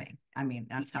Thanksgiving. I mean,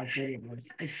 that's how good it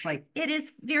is. It's like, it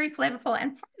is very flavorful,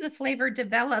 and part of the flavor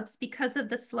develops because of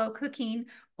the slow cooking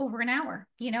over an hour,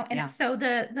 and so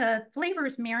the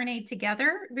flavors marinate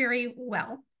together very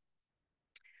well.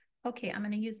 Okay, I'm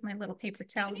going to use my little paper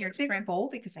towel here. Big bowl,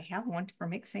 because I have one for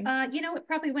mixing. It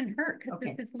probably wouldn't hurt,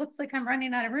 because this looks like I'm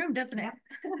running out of room, doesn't it?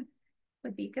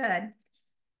 Would be good.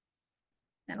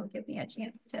 That'll give me a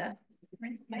chance to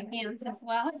rinse my hands as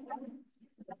well.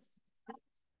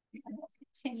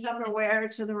 Silverware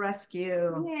to the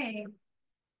rescue. Yay.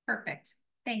 Perfect.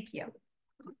 Thank you.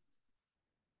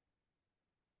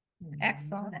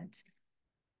 Excellent.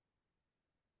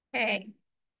 Okay.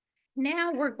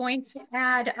 Now we're going to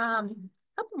add a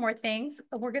couple more things.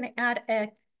 We're going to add a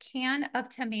can of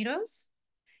tomatoes,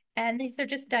 and these are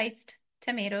just diced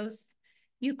tomatoes.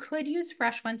 You could use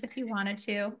fresh ones if you wanted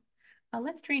to.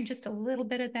 Let's drain just a little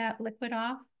bit of that liquid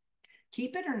off.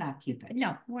 Keep it or not keep it?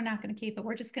 No, we're not going to keep it.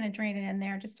 We're just going to drain it in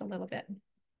there just a little bit.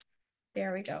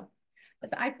 There we go.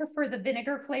 Because I prefer the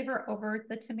vinegar flavor over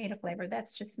the tomato flavor.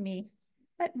 That's just me.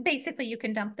 But basically, you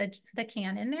can dump the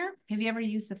can in there. Have you ever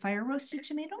used the fire roasted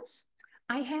tomatoes?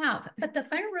 I have, but the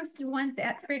fire roasted ones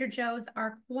at Trader Joe's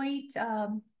are quite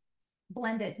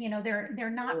blended. They're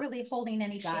not really holding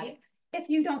any shape. If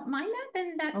you don't mind that,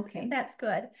 then that's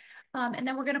good. And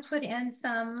then we're going to put in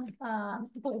some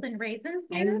golden raisins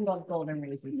here. I love golden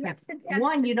raisins. Yeah.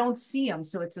 One, you don't see them,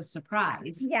 so it's a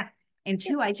surprise. Yeah. And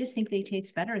two, I just think they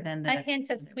taste better than a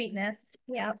hint of sweetness.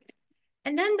 Yeah.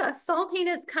 And then the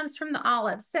saltiness comes from the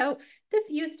olives. So This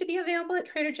used to be available at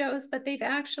Trader Joe's, but they've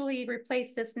actually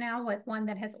replaced this now with one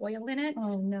that has oil in it.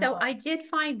 Oh, no. So I did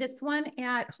find this one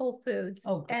at Whole Foods.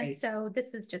 Oh, great. And so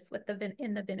this is just with the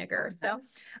in the vinegar. Oh,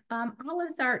 so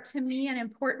olives are, to me, an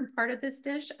important part of this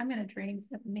dish. I'm going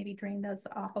to maybe drain those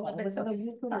off a little bit. So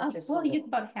we'll use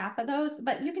about half of those,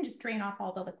 but you can just drain off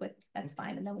all the liquid. That's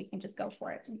fine. And then we can just go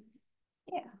for it.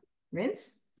 Yeah.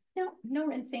 Rinse? No, no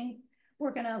rinsing.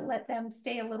 We're gonna let them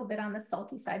stay a little bit on the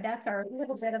salty side. That's our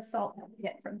little bit of salt that we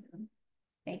get from them.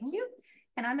 Thank you.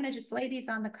 And I'm gonna just lay these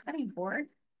on the cutting board.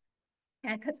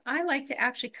 And because I like to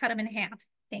actually cut them in half.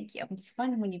 Thank you. It's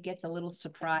fun when you get the little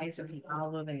surprise of the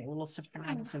olive and a little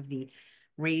surprise of the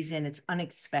raisin. It's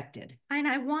unexpected. And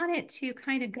I want it to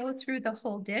kind of go through the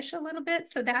whole dish a little bit.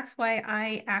 So that's why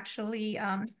I actually,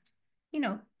 you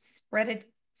know, spread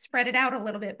it out a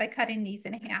little bit by cutting these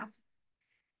in half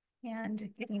and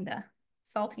getting the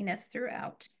saltiness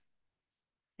throughout.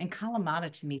 And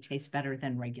Kalamata to me tastes better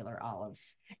than regular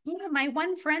olives. Yeah, my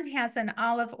one friend has an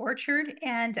olive orchard,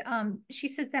 and she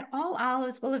says that all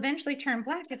olives will eventually turn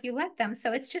black if you let them.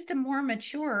 So it's just a more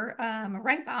mature,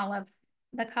 ripe olive,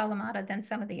 the Kalamata, than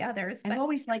some of the others. I've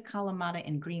always liked Kalamata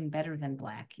in green better than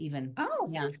black, even. Oh,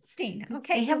 yeah. Interesting.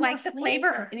 Okay, you like the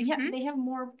flavor. They have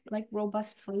more like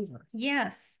robust flavor.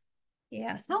 Yes.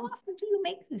 Yes. How often do you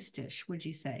make this dish, would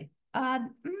you say?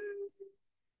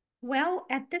 Well,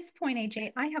 at this point,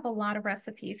 AJ, I have a lot of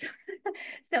recipes.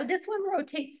 So this one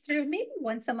rotates through maybe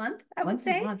once a month, I would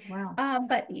say. Once a month, wow.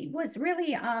 But it was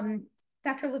really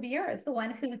Dr. Oliviera is the one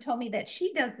who told me that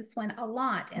she does this one a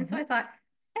lot. And so I thought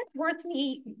it's worth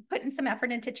me putting some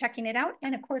effort into checking it out.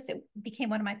 And of course, it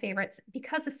became one of my favorites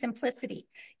because of simplicity.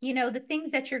 You know, the things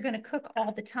that you're going to cook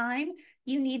all the time,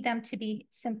 you need them to be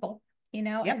simple, you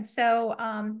know? Yep. And so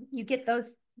you get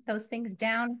those things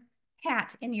down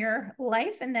pat in your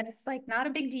life, and then it's like not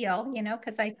a big deal, you know,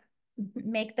 because I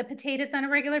make the potatoes on a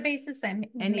regular basis. I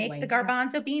make the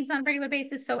garbanzo beans on a regular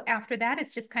basis. So after that,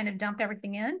 it's just kind of dump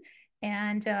everything in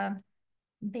and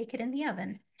bake it in the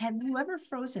oven. Have you ever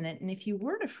frozen it? And if you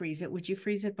were to freeze it, would you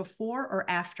freeze it before or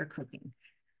after cooking?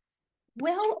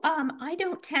 Well, I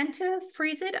don't tend to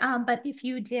freeze it, but if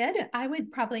you did, I would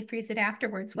probably freeze it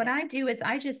afterwards. What I do is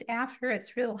I just, after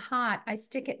it's real hot, I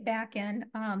stick it back in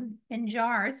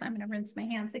jars. I'm going to rinse my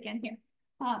hands again here.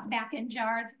 Back in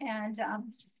jars, and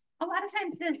a lot of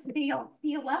times they'll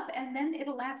seal up, and then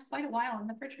it'll last quite a while in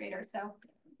the refrigerator. So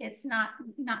it's not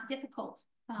difficult.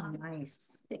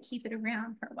 Nice to keep it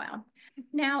around for a while.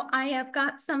 Now I have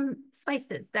got some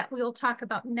spices that we'll talk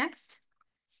about next.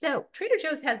 So Trader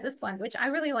Joe's has this one, which I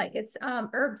really like. It's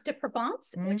herbes de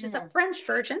Provence, which is a French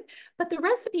version, but the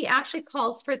recipe actually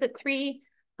calls for the three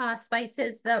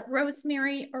spices, the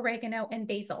rosemary, oregano, and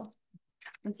basil.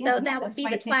 And so that would be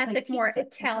the classic, more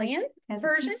Italian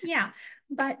version. Yeah,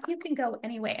 but you can go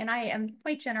anyway. And I am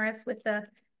quite generous with the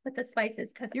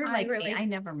spices because you're like me. I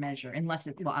never measure unless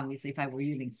it, well, obviously if I were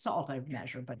using salt, I'd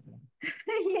measure, but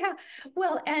yeah.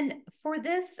 Well, and for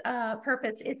this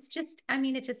purpose, it's just, I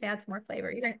mean, it just adds more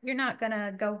flavor. You're not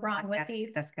gonna go wrong with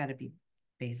these. That's got to be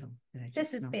basil.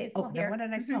 This is basil. Oh, here. What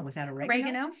did I smell? Was that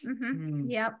oregano?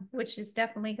 Yep, which has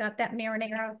definitely got that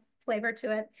marinara flavor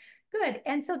to it. Good.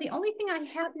 And so the only thing I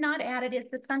have not added is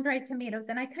the sun-dried tomatoes.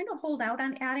 And I kind of hold out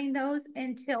on adding those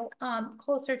until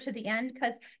closer to the end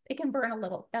because they can burn a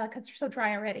little because they're so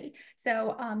dry already.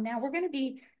 So now we're going to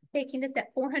be baking this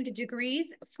at 400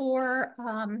 degrees for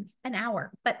an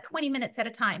hour, but 20 minutes at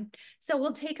a time. So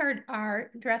we'll take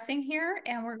our dressing here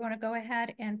and we're going to go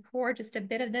ahead and pour just a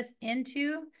bit of this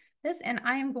into this. And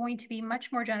I am going to be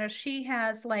much more generous. She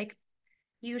has like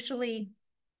usually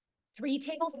 3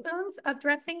 tablespoons of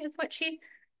dressing is what she,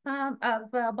 of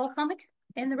balsamic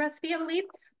in the recipe, I believe.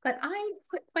 But I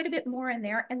put quite a bit more in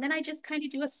there. And then I just kind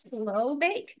of do a slow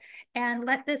bake and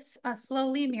let this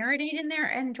slowly marinate in there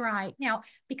and dry. Now,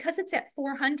 because it's at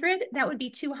 400, that would be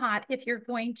too hot if you're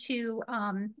going to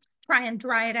try and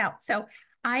dry it out. So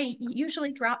I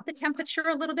usually drop the temperature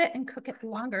a little bit and cook it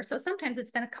longer. So sometimes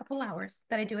it's been a couple hours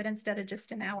that I do it instead of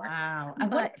just an hour. Wow.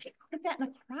 And what if you put that in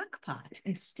a crock pot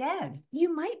instead?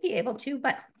 You might be able to,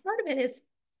 but part of it is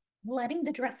letting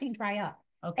the dressing dry up.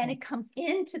 Okay. And it comes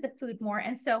into the food more.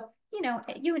 And so, you know,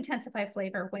 you intensify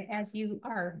flavor as you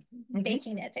are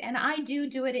baking it. And I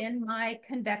do it in my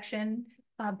convection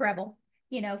Breville,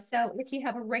 you know, so if you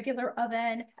have a regular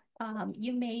oven,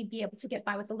 you may be able to get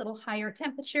by with a little higher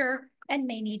temperature and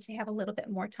may need to have a little bit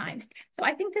more time. So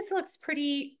I think this looks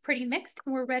pretty mixed,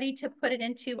 and we're ready to put it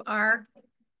into our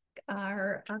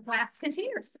glass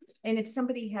containers. And if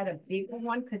somebody had a bigger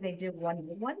one, could they do one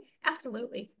big one?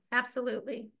 Absolutely.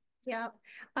 Absolutely. Yeah.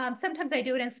 Sometimes I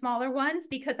do it in smaller ones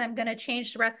because I'm going to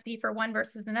change the recipe for one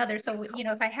versus another. So, you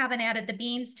know, if I haven't added the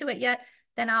beans to it yet,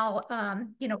 then I'll,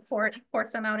 you know, pour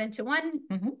some out into one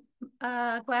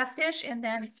glass dish and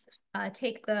then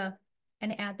take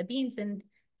and add the beans and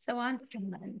so on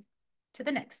and then to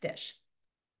the next dish.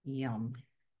 Yum.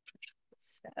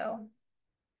 So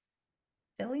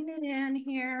filling it in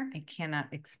here. I cannot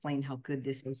explain how good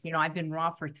this is. You know, I've been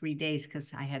raw for 3 days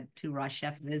because I had 2 raw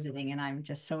chefs visiting, and I'm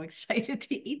just so excited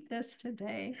to eat this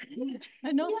today.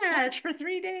 I know, yes, for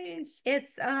 3 days.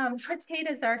 It's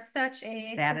potatoes are such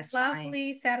a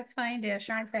lovely, satisfying dish,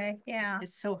 aren't they? Yeah.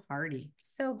 It's so hearty.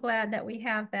 So glad that we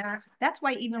have that. That's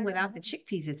why even without the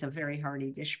chickpeas, it's a very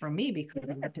hearty dish for me because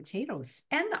of the potatoes.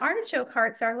 And the artichoke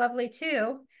hearts are lovely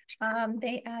too.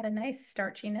 They add a nice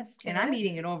starchiness to it. And I'm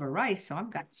eating it over rice, so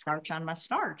I've got starch on my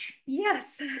starch.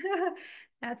 Yes,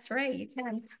 that's right. You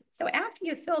can. So after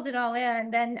you filled it all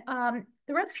in, then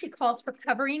the recipe calls for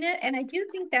covering it. And I do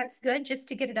think that's good just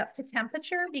to get it up to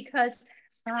temperature because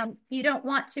you don't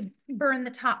want to burn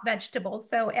the top vegetables.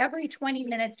 So every 20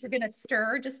 minutes, you're going to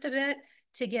stir just a bit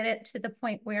to get it to the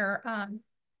point where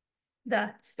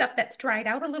the stuff that's dried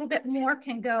out a little bit more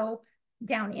can go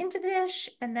down into the dish,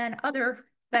 and then other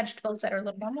vegetables that are a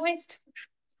little more moist.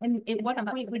 And at what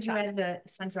point would you add the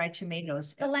sun-dried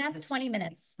tomatoes? The last 20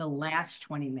 minutes. The last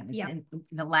 20 minutes. Yeah. And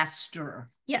the last stir.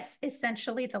 Yes,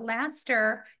 essentially the last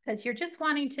stir, because you're just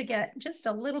wanting to get just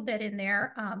a little bit in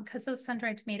there, because those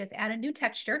sun-dried tomatoes add a new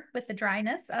texture with the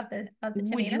dryness of the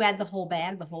tomato. Would you add the whole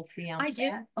bag, the whole 3-ounce I do.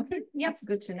 bag? Okay, yep. That's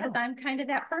good to know. Because I'm kind of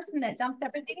that person that dumps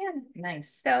everything in.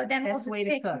 Nice. So then that's the way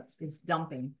to cook is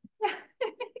dumping. Yeah.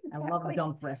 I love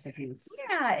dump recipes.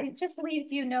 Yeah, it just leaves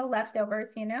you no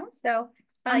leftovers, you know. So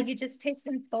you just take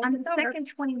them fold on the second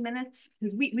 20 minutes,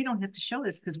 because we don't have to show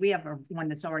this because we have one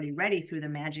that's already ready through the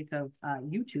magic of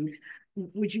YouTube.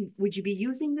 Would you be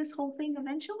using this whole thing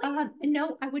eventually?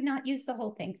 No, I would not use the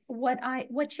whole thing.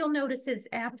 What you'll notice is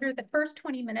after the first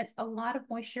 20 minutes, a lot of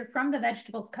moisture from the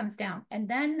vegetables comes down. And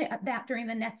then that during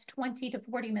the next 20 to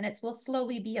 40 minutes will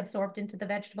slowly be absorbed into the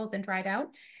vegetables and dried out.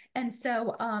 And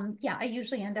so, yeah, I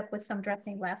usually end up with some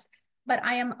dressing left. But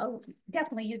I am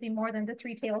definitely using more than the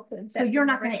 3 tablespoons. So you're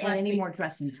not going to add any more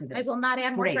dressing to this? I will not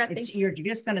add more dressing. You're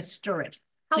just going to stir it.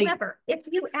 However, if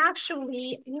you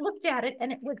actually looked at it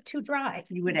and it was too dry,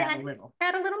 you would add a little.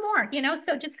 Add a little more, you know,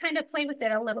 so just kind of play with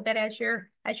it a little bit as you're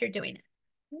doing it.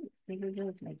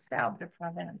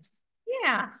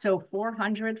 Yeah. So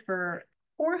 400 for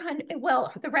 400.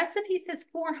 Well, the recipe says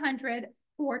 400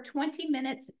 for 20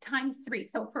 minutes times 3,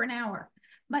 so for an hour.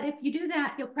 But if you do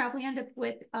that, you'll probably end up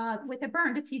with it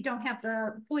burned if you don't have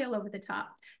the foil over the top.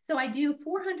 So I do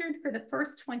 400 for the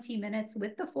first 20 minutes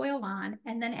with the foil on.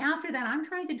 And then after that, I'm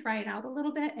trying to dry it out a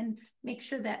little bit and make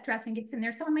sure that dressing gets in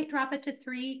there. So I might drop it to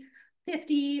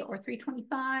 350 or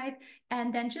 325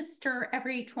 and then just stir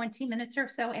every 20 minutes or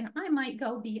so. And I might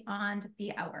go beyond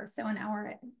the hour. So an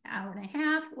hour, hour and a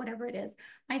half, whatever it is.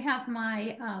 I have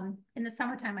my, in the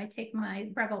summertime, I take my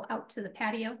Breville out to the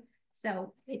patio,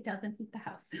 so it doesn't heat the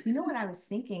house. You know what I was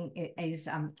thinking is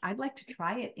I'd like to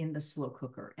try it in the slow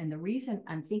cooker. And the reason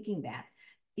I'm thinking that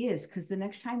is because the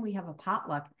next time we have a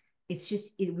potluck,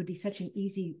 it would be such an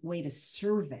easy way to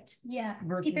serve it. Yes,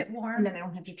 keep it warm. And then I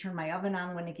don't have to turn my oven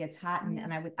on when it gets hot.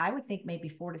 And I would think maybe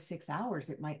 4 to 6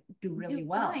 hours, it might do really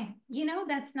well. Fine. You know,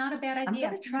 that's not a bad idea.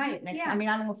 I'm going to try it next. I mean,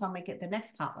 I don't know if I'll make it the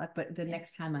next potluck, but the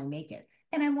next time I make it.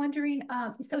 And I'm wondering,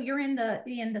 so you're in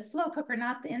the slow cooker,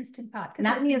 not the Instant Pot.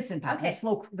 Not in the Instant Pot, okay.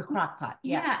 The crock pot.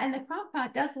 Yeah, and the crock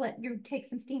pot does let you take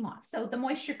some steam off. So the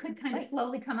moisture could kind of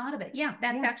slowly come out of it. Yeah,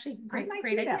 that's actually great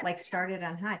idea. That, like start it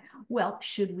on high. Well,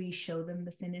 should we show them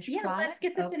the finished product? Yeah, let's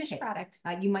get the finished product.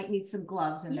 You might need some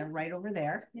gloves and they're right over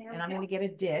there. And I'm going to get a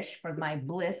dish for my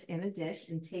bliss in a dish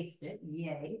and taste it.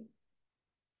 Yay.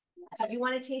 Do you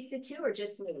want to taste it too or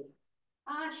just me?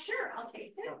 Sure, I'll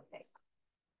taste it. Okay.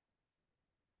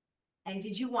 And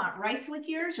did you want rice with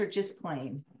yours or just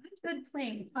plain? Good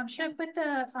plain. Should I put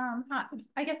the hot?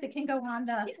 I guess it can go on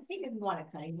the. Yeah, I think if you want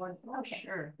to kind of okay.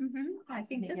 Sure. I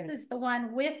think this is the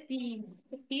one with the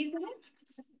peas in it.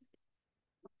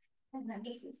 And then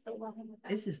this is the one with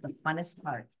this is the funnest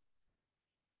part.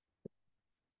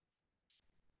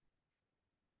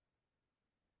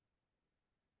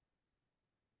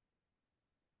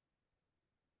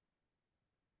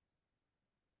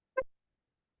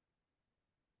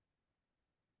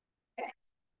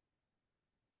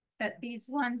 Set these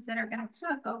ones that are going to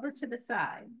cook over to the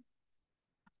side.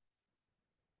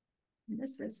 And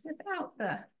this is without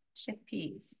the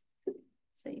chickpeas.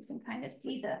 So you can kind of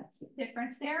see the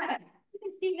difference there. But you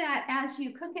can see that as you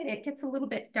cook it, it gets a little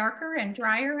bit darker and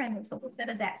drier and there's a little bit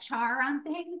of that char on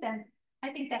things. And I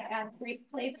think that adds great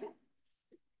flavor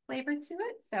to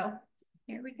it. So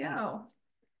here we go.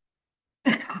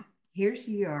 Here's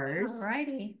yours. All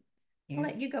righty. I'll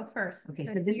let you go first. Okay,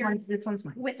 so this one's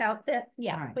mine. Without the,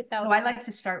 yeah, right. without. So I like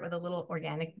to start with a little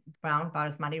organic brown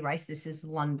basmati rice. This is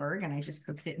Lundberg, and I just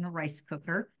cooked it in a rice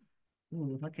cooker.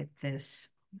 Ooh, look at this.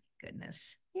 Oh, my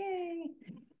goodness. Yay.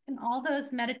 And all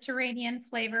those Mediterranean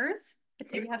flavors put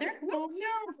together. Oh,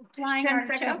 no. Flying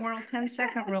 10-second rule,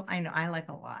 10-second rule. I know, I like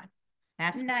a lot.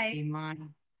 That's nice. Be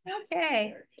mine.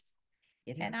 Okay.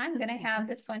 And I'm going to have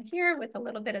this one here with a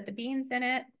little bit of the beans in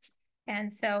it.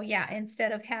 And so, yeah,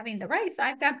 instead of having the rice,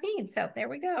 I've got beans. So there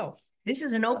we go. This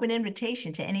is an open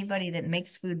invitation to anybody that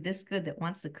makes food this good that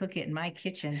wants to cook it in my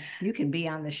kitchen. You can be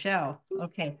on the show.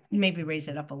 Okay, maybe raise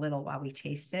it up a little while we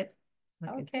taste it.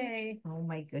 Look okay. At this. Oh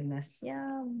my goodness.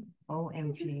 Yum.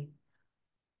 OMG.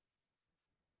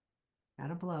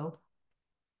 Gotta blow.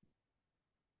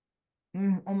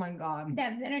 Oh my God.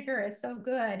 That vinegar is so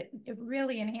good. It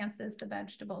really enhances the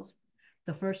vegetables.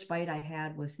 The first bite I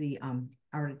had was the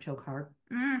artichoke heart.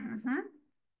 Mm-hmm.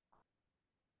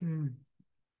 Mm.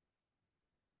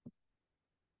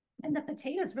 And the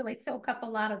potatoes really soak up a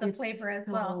lot of the flavor as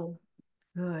well.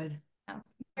 Good.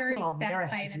 Very Vera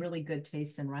has really good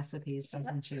taste in recipes,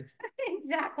 doesn't she?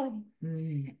 Exactly.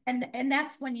 And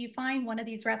that's when you find one of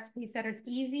these recipes that is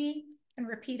easy and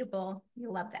repeatable. You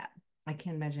love that. I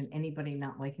can't imagine anybody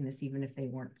not liking this, even if they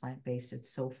weren't plant-based. It's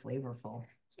so flavorful.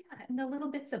 Yeah, and the little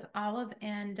bits of olive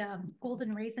and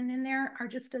golden raisin in there are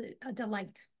just a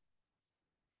delight.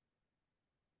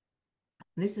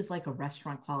 This is like a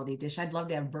restaurant quality dish. I'd love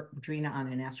to have Drina on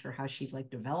and ask her how she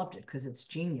developed it, because it's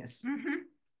genius.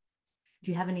 Do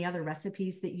you have any other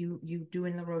recipes that you do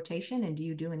in the rotation, and do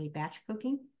you do any batch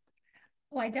cooking?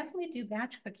 Oh, I definitely do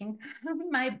batch cooking.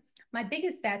 My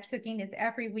biggest batch cooking is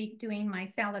every week doing my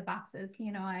salad boxes.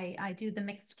 You know, I do the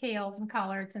mixed kales and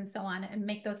collards and so on, and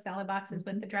make those salad boxes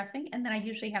with the dressing. And then I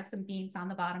usually have some beans on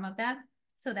the bottom of that.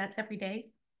 So that's every day.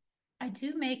 I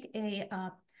do make a,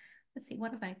 let's see,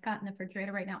 what have I got in the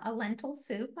refrigerator right now? A lentil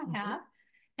soup I have.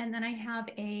 And then I have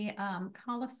a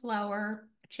cauliflower,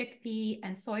 chickpea,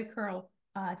 and soy curl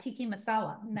tiki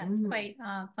masala. And that's quite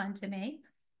fun to make.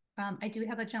 I do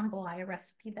have a jambalaya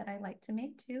recipe that I like to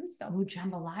make too. So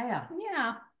jambalaya.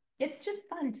 Yeah, it's just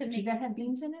fun to make. Does that have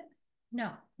beans in it?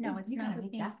 No, it's not.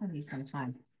 Make that for me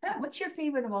sometime. What's your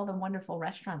favorite of all the wonderful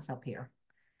restaurants up here?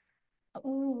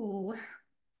 Oh,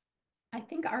 I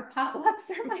think our potlucks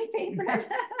are my favorite.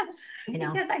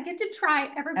 Because I get to try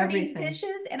everybody's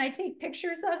dishes and I take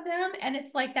pictures of them, and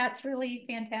it's like that's really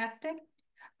fantastic.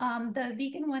 The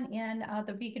vegan one in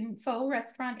the vegan pho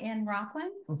restaurant in Rockland,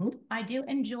 I do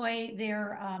enjoy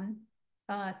their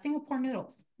Singapore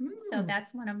noodles. So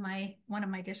that's one of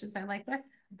my dishes I like there.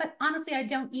 But honestly, I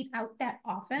don't eat out that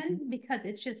often because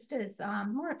it's just as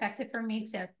more effective for me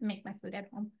to make my food at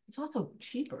home. It's also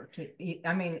cheaper to eat.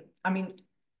 I mean,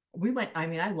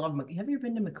 I love, have you ever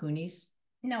been to Mikuni's?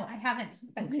 No, I haven't,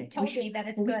 but you told me that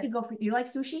it's good. We could go you like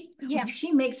sushi? Yeah.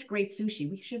 She makes great sushi.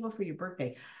 We should go for your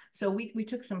birthday. So we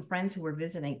took some friends who were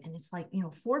visiting, and it's like,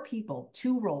 4 people,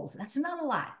 2 rolls. That's not a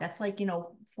lot. That's like,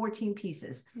 14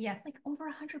 pieces. Yes. Like over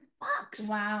 $100.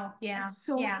 Wow. Yeah. That's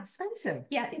so expensive.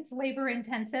 Yeah. It's labor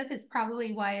intensive is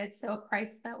probably why it's so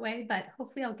priced that way, but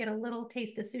hopefully I'll get a little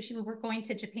taste of sushi. We're going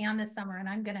to Japan this summer, and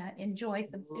I'm going to enjoy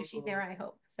some sushi there, I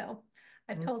hope. So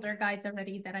I've told our guides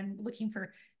already that I'm looking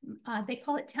for, they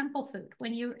call it temple food.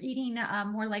 When you're eating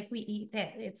more like we eat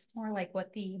it, it's more like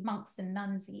what the monks and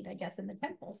nuns eat, I guess, in the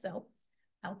temple. So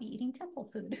I'll be eating temple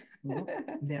food. Well,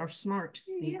 they're smart.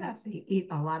 Yes. They eat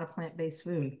a lot of plant-based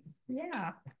food.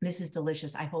 Yeah. This is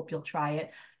delicious. I hope you'll try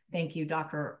it. Thank you,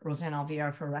 Dr. Roseanne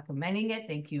Alvear, for recommending it.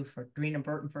 Thank you for Drina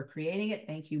Burton for creating it.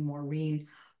 Thank you, Maureen,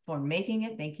 for making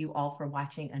it. Thank you all for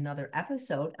watching another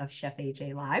episode of Chef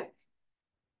AJ Live.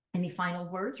 Any final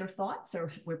words or thoughts,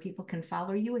 or where people can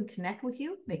follow you and connect with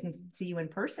you? They can see you in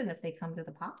person if they come to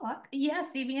the potluck. Yeah,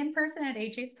 see me in person at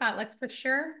AJ's Potlucks for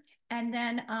sure. And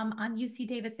then on UC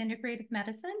Davis Integrative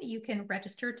Medicine, you can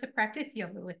register to practice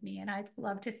yoga with me. And I'd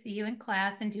love to see you in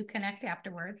class and do connect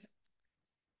afterwards.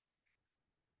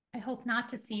 I hope not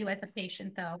to see you as a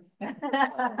patient, though.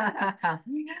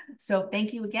 So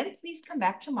thank you again. Please come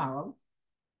back tomorrow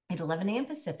at 11 a.m.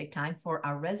 Pacific time for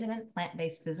our resident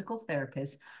plant-based physical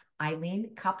therapist,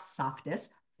 Eileen Kopsoftis,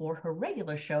 for her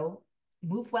regular show,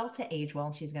 Move Well to Age Well.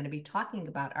 And she's going to be talking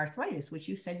about arthritis, which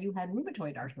you said you had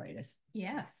rheumatoid arthritis.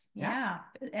 Yes. Yeah.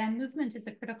 And movement is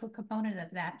a critical component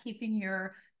of that, keeping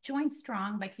your joints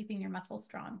strong by keeping your muscles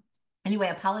strong. Anyway,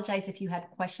 I apologize if you had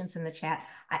questions in the chat.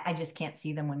 I just can't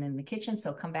see them when in the kitchen.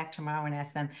 So come back tomorrow and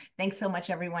ask them. Thanks so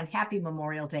much, everyone. Happy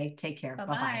Memorial Day. Take care.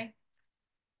 Bye-bye.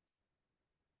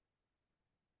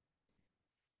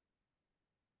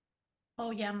 Oh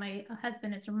yeah, my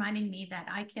husband is reminding me that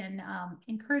I can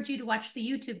encourage you to watch the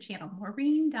YouTube channel,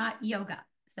 Maureen.yoga.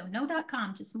 So no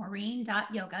 .com, just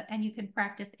Maureen.yoga, and you can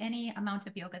practice any amount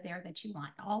of yoga there that you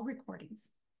want, all recordings.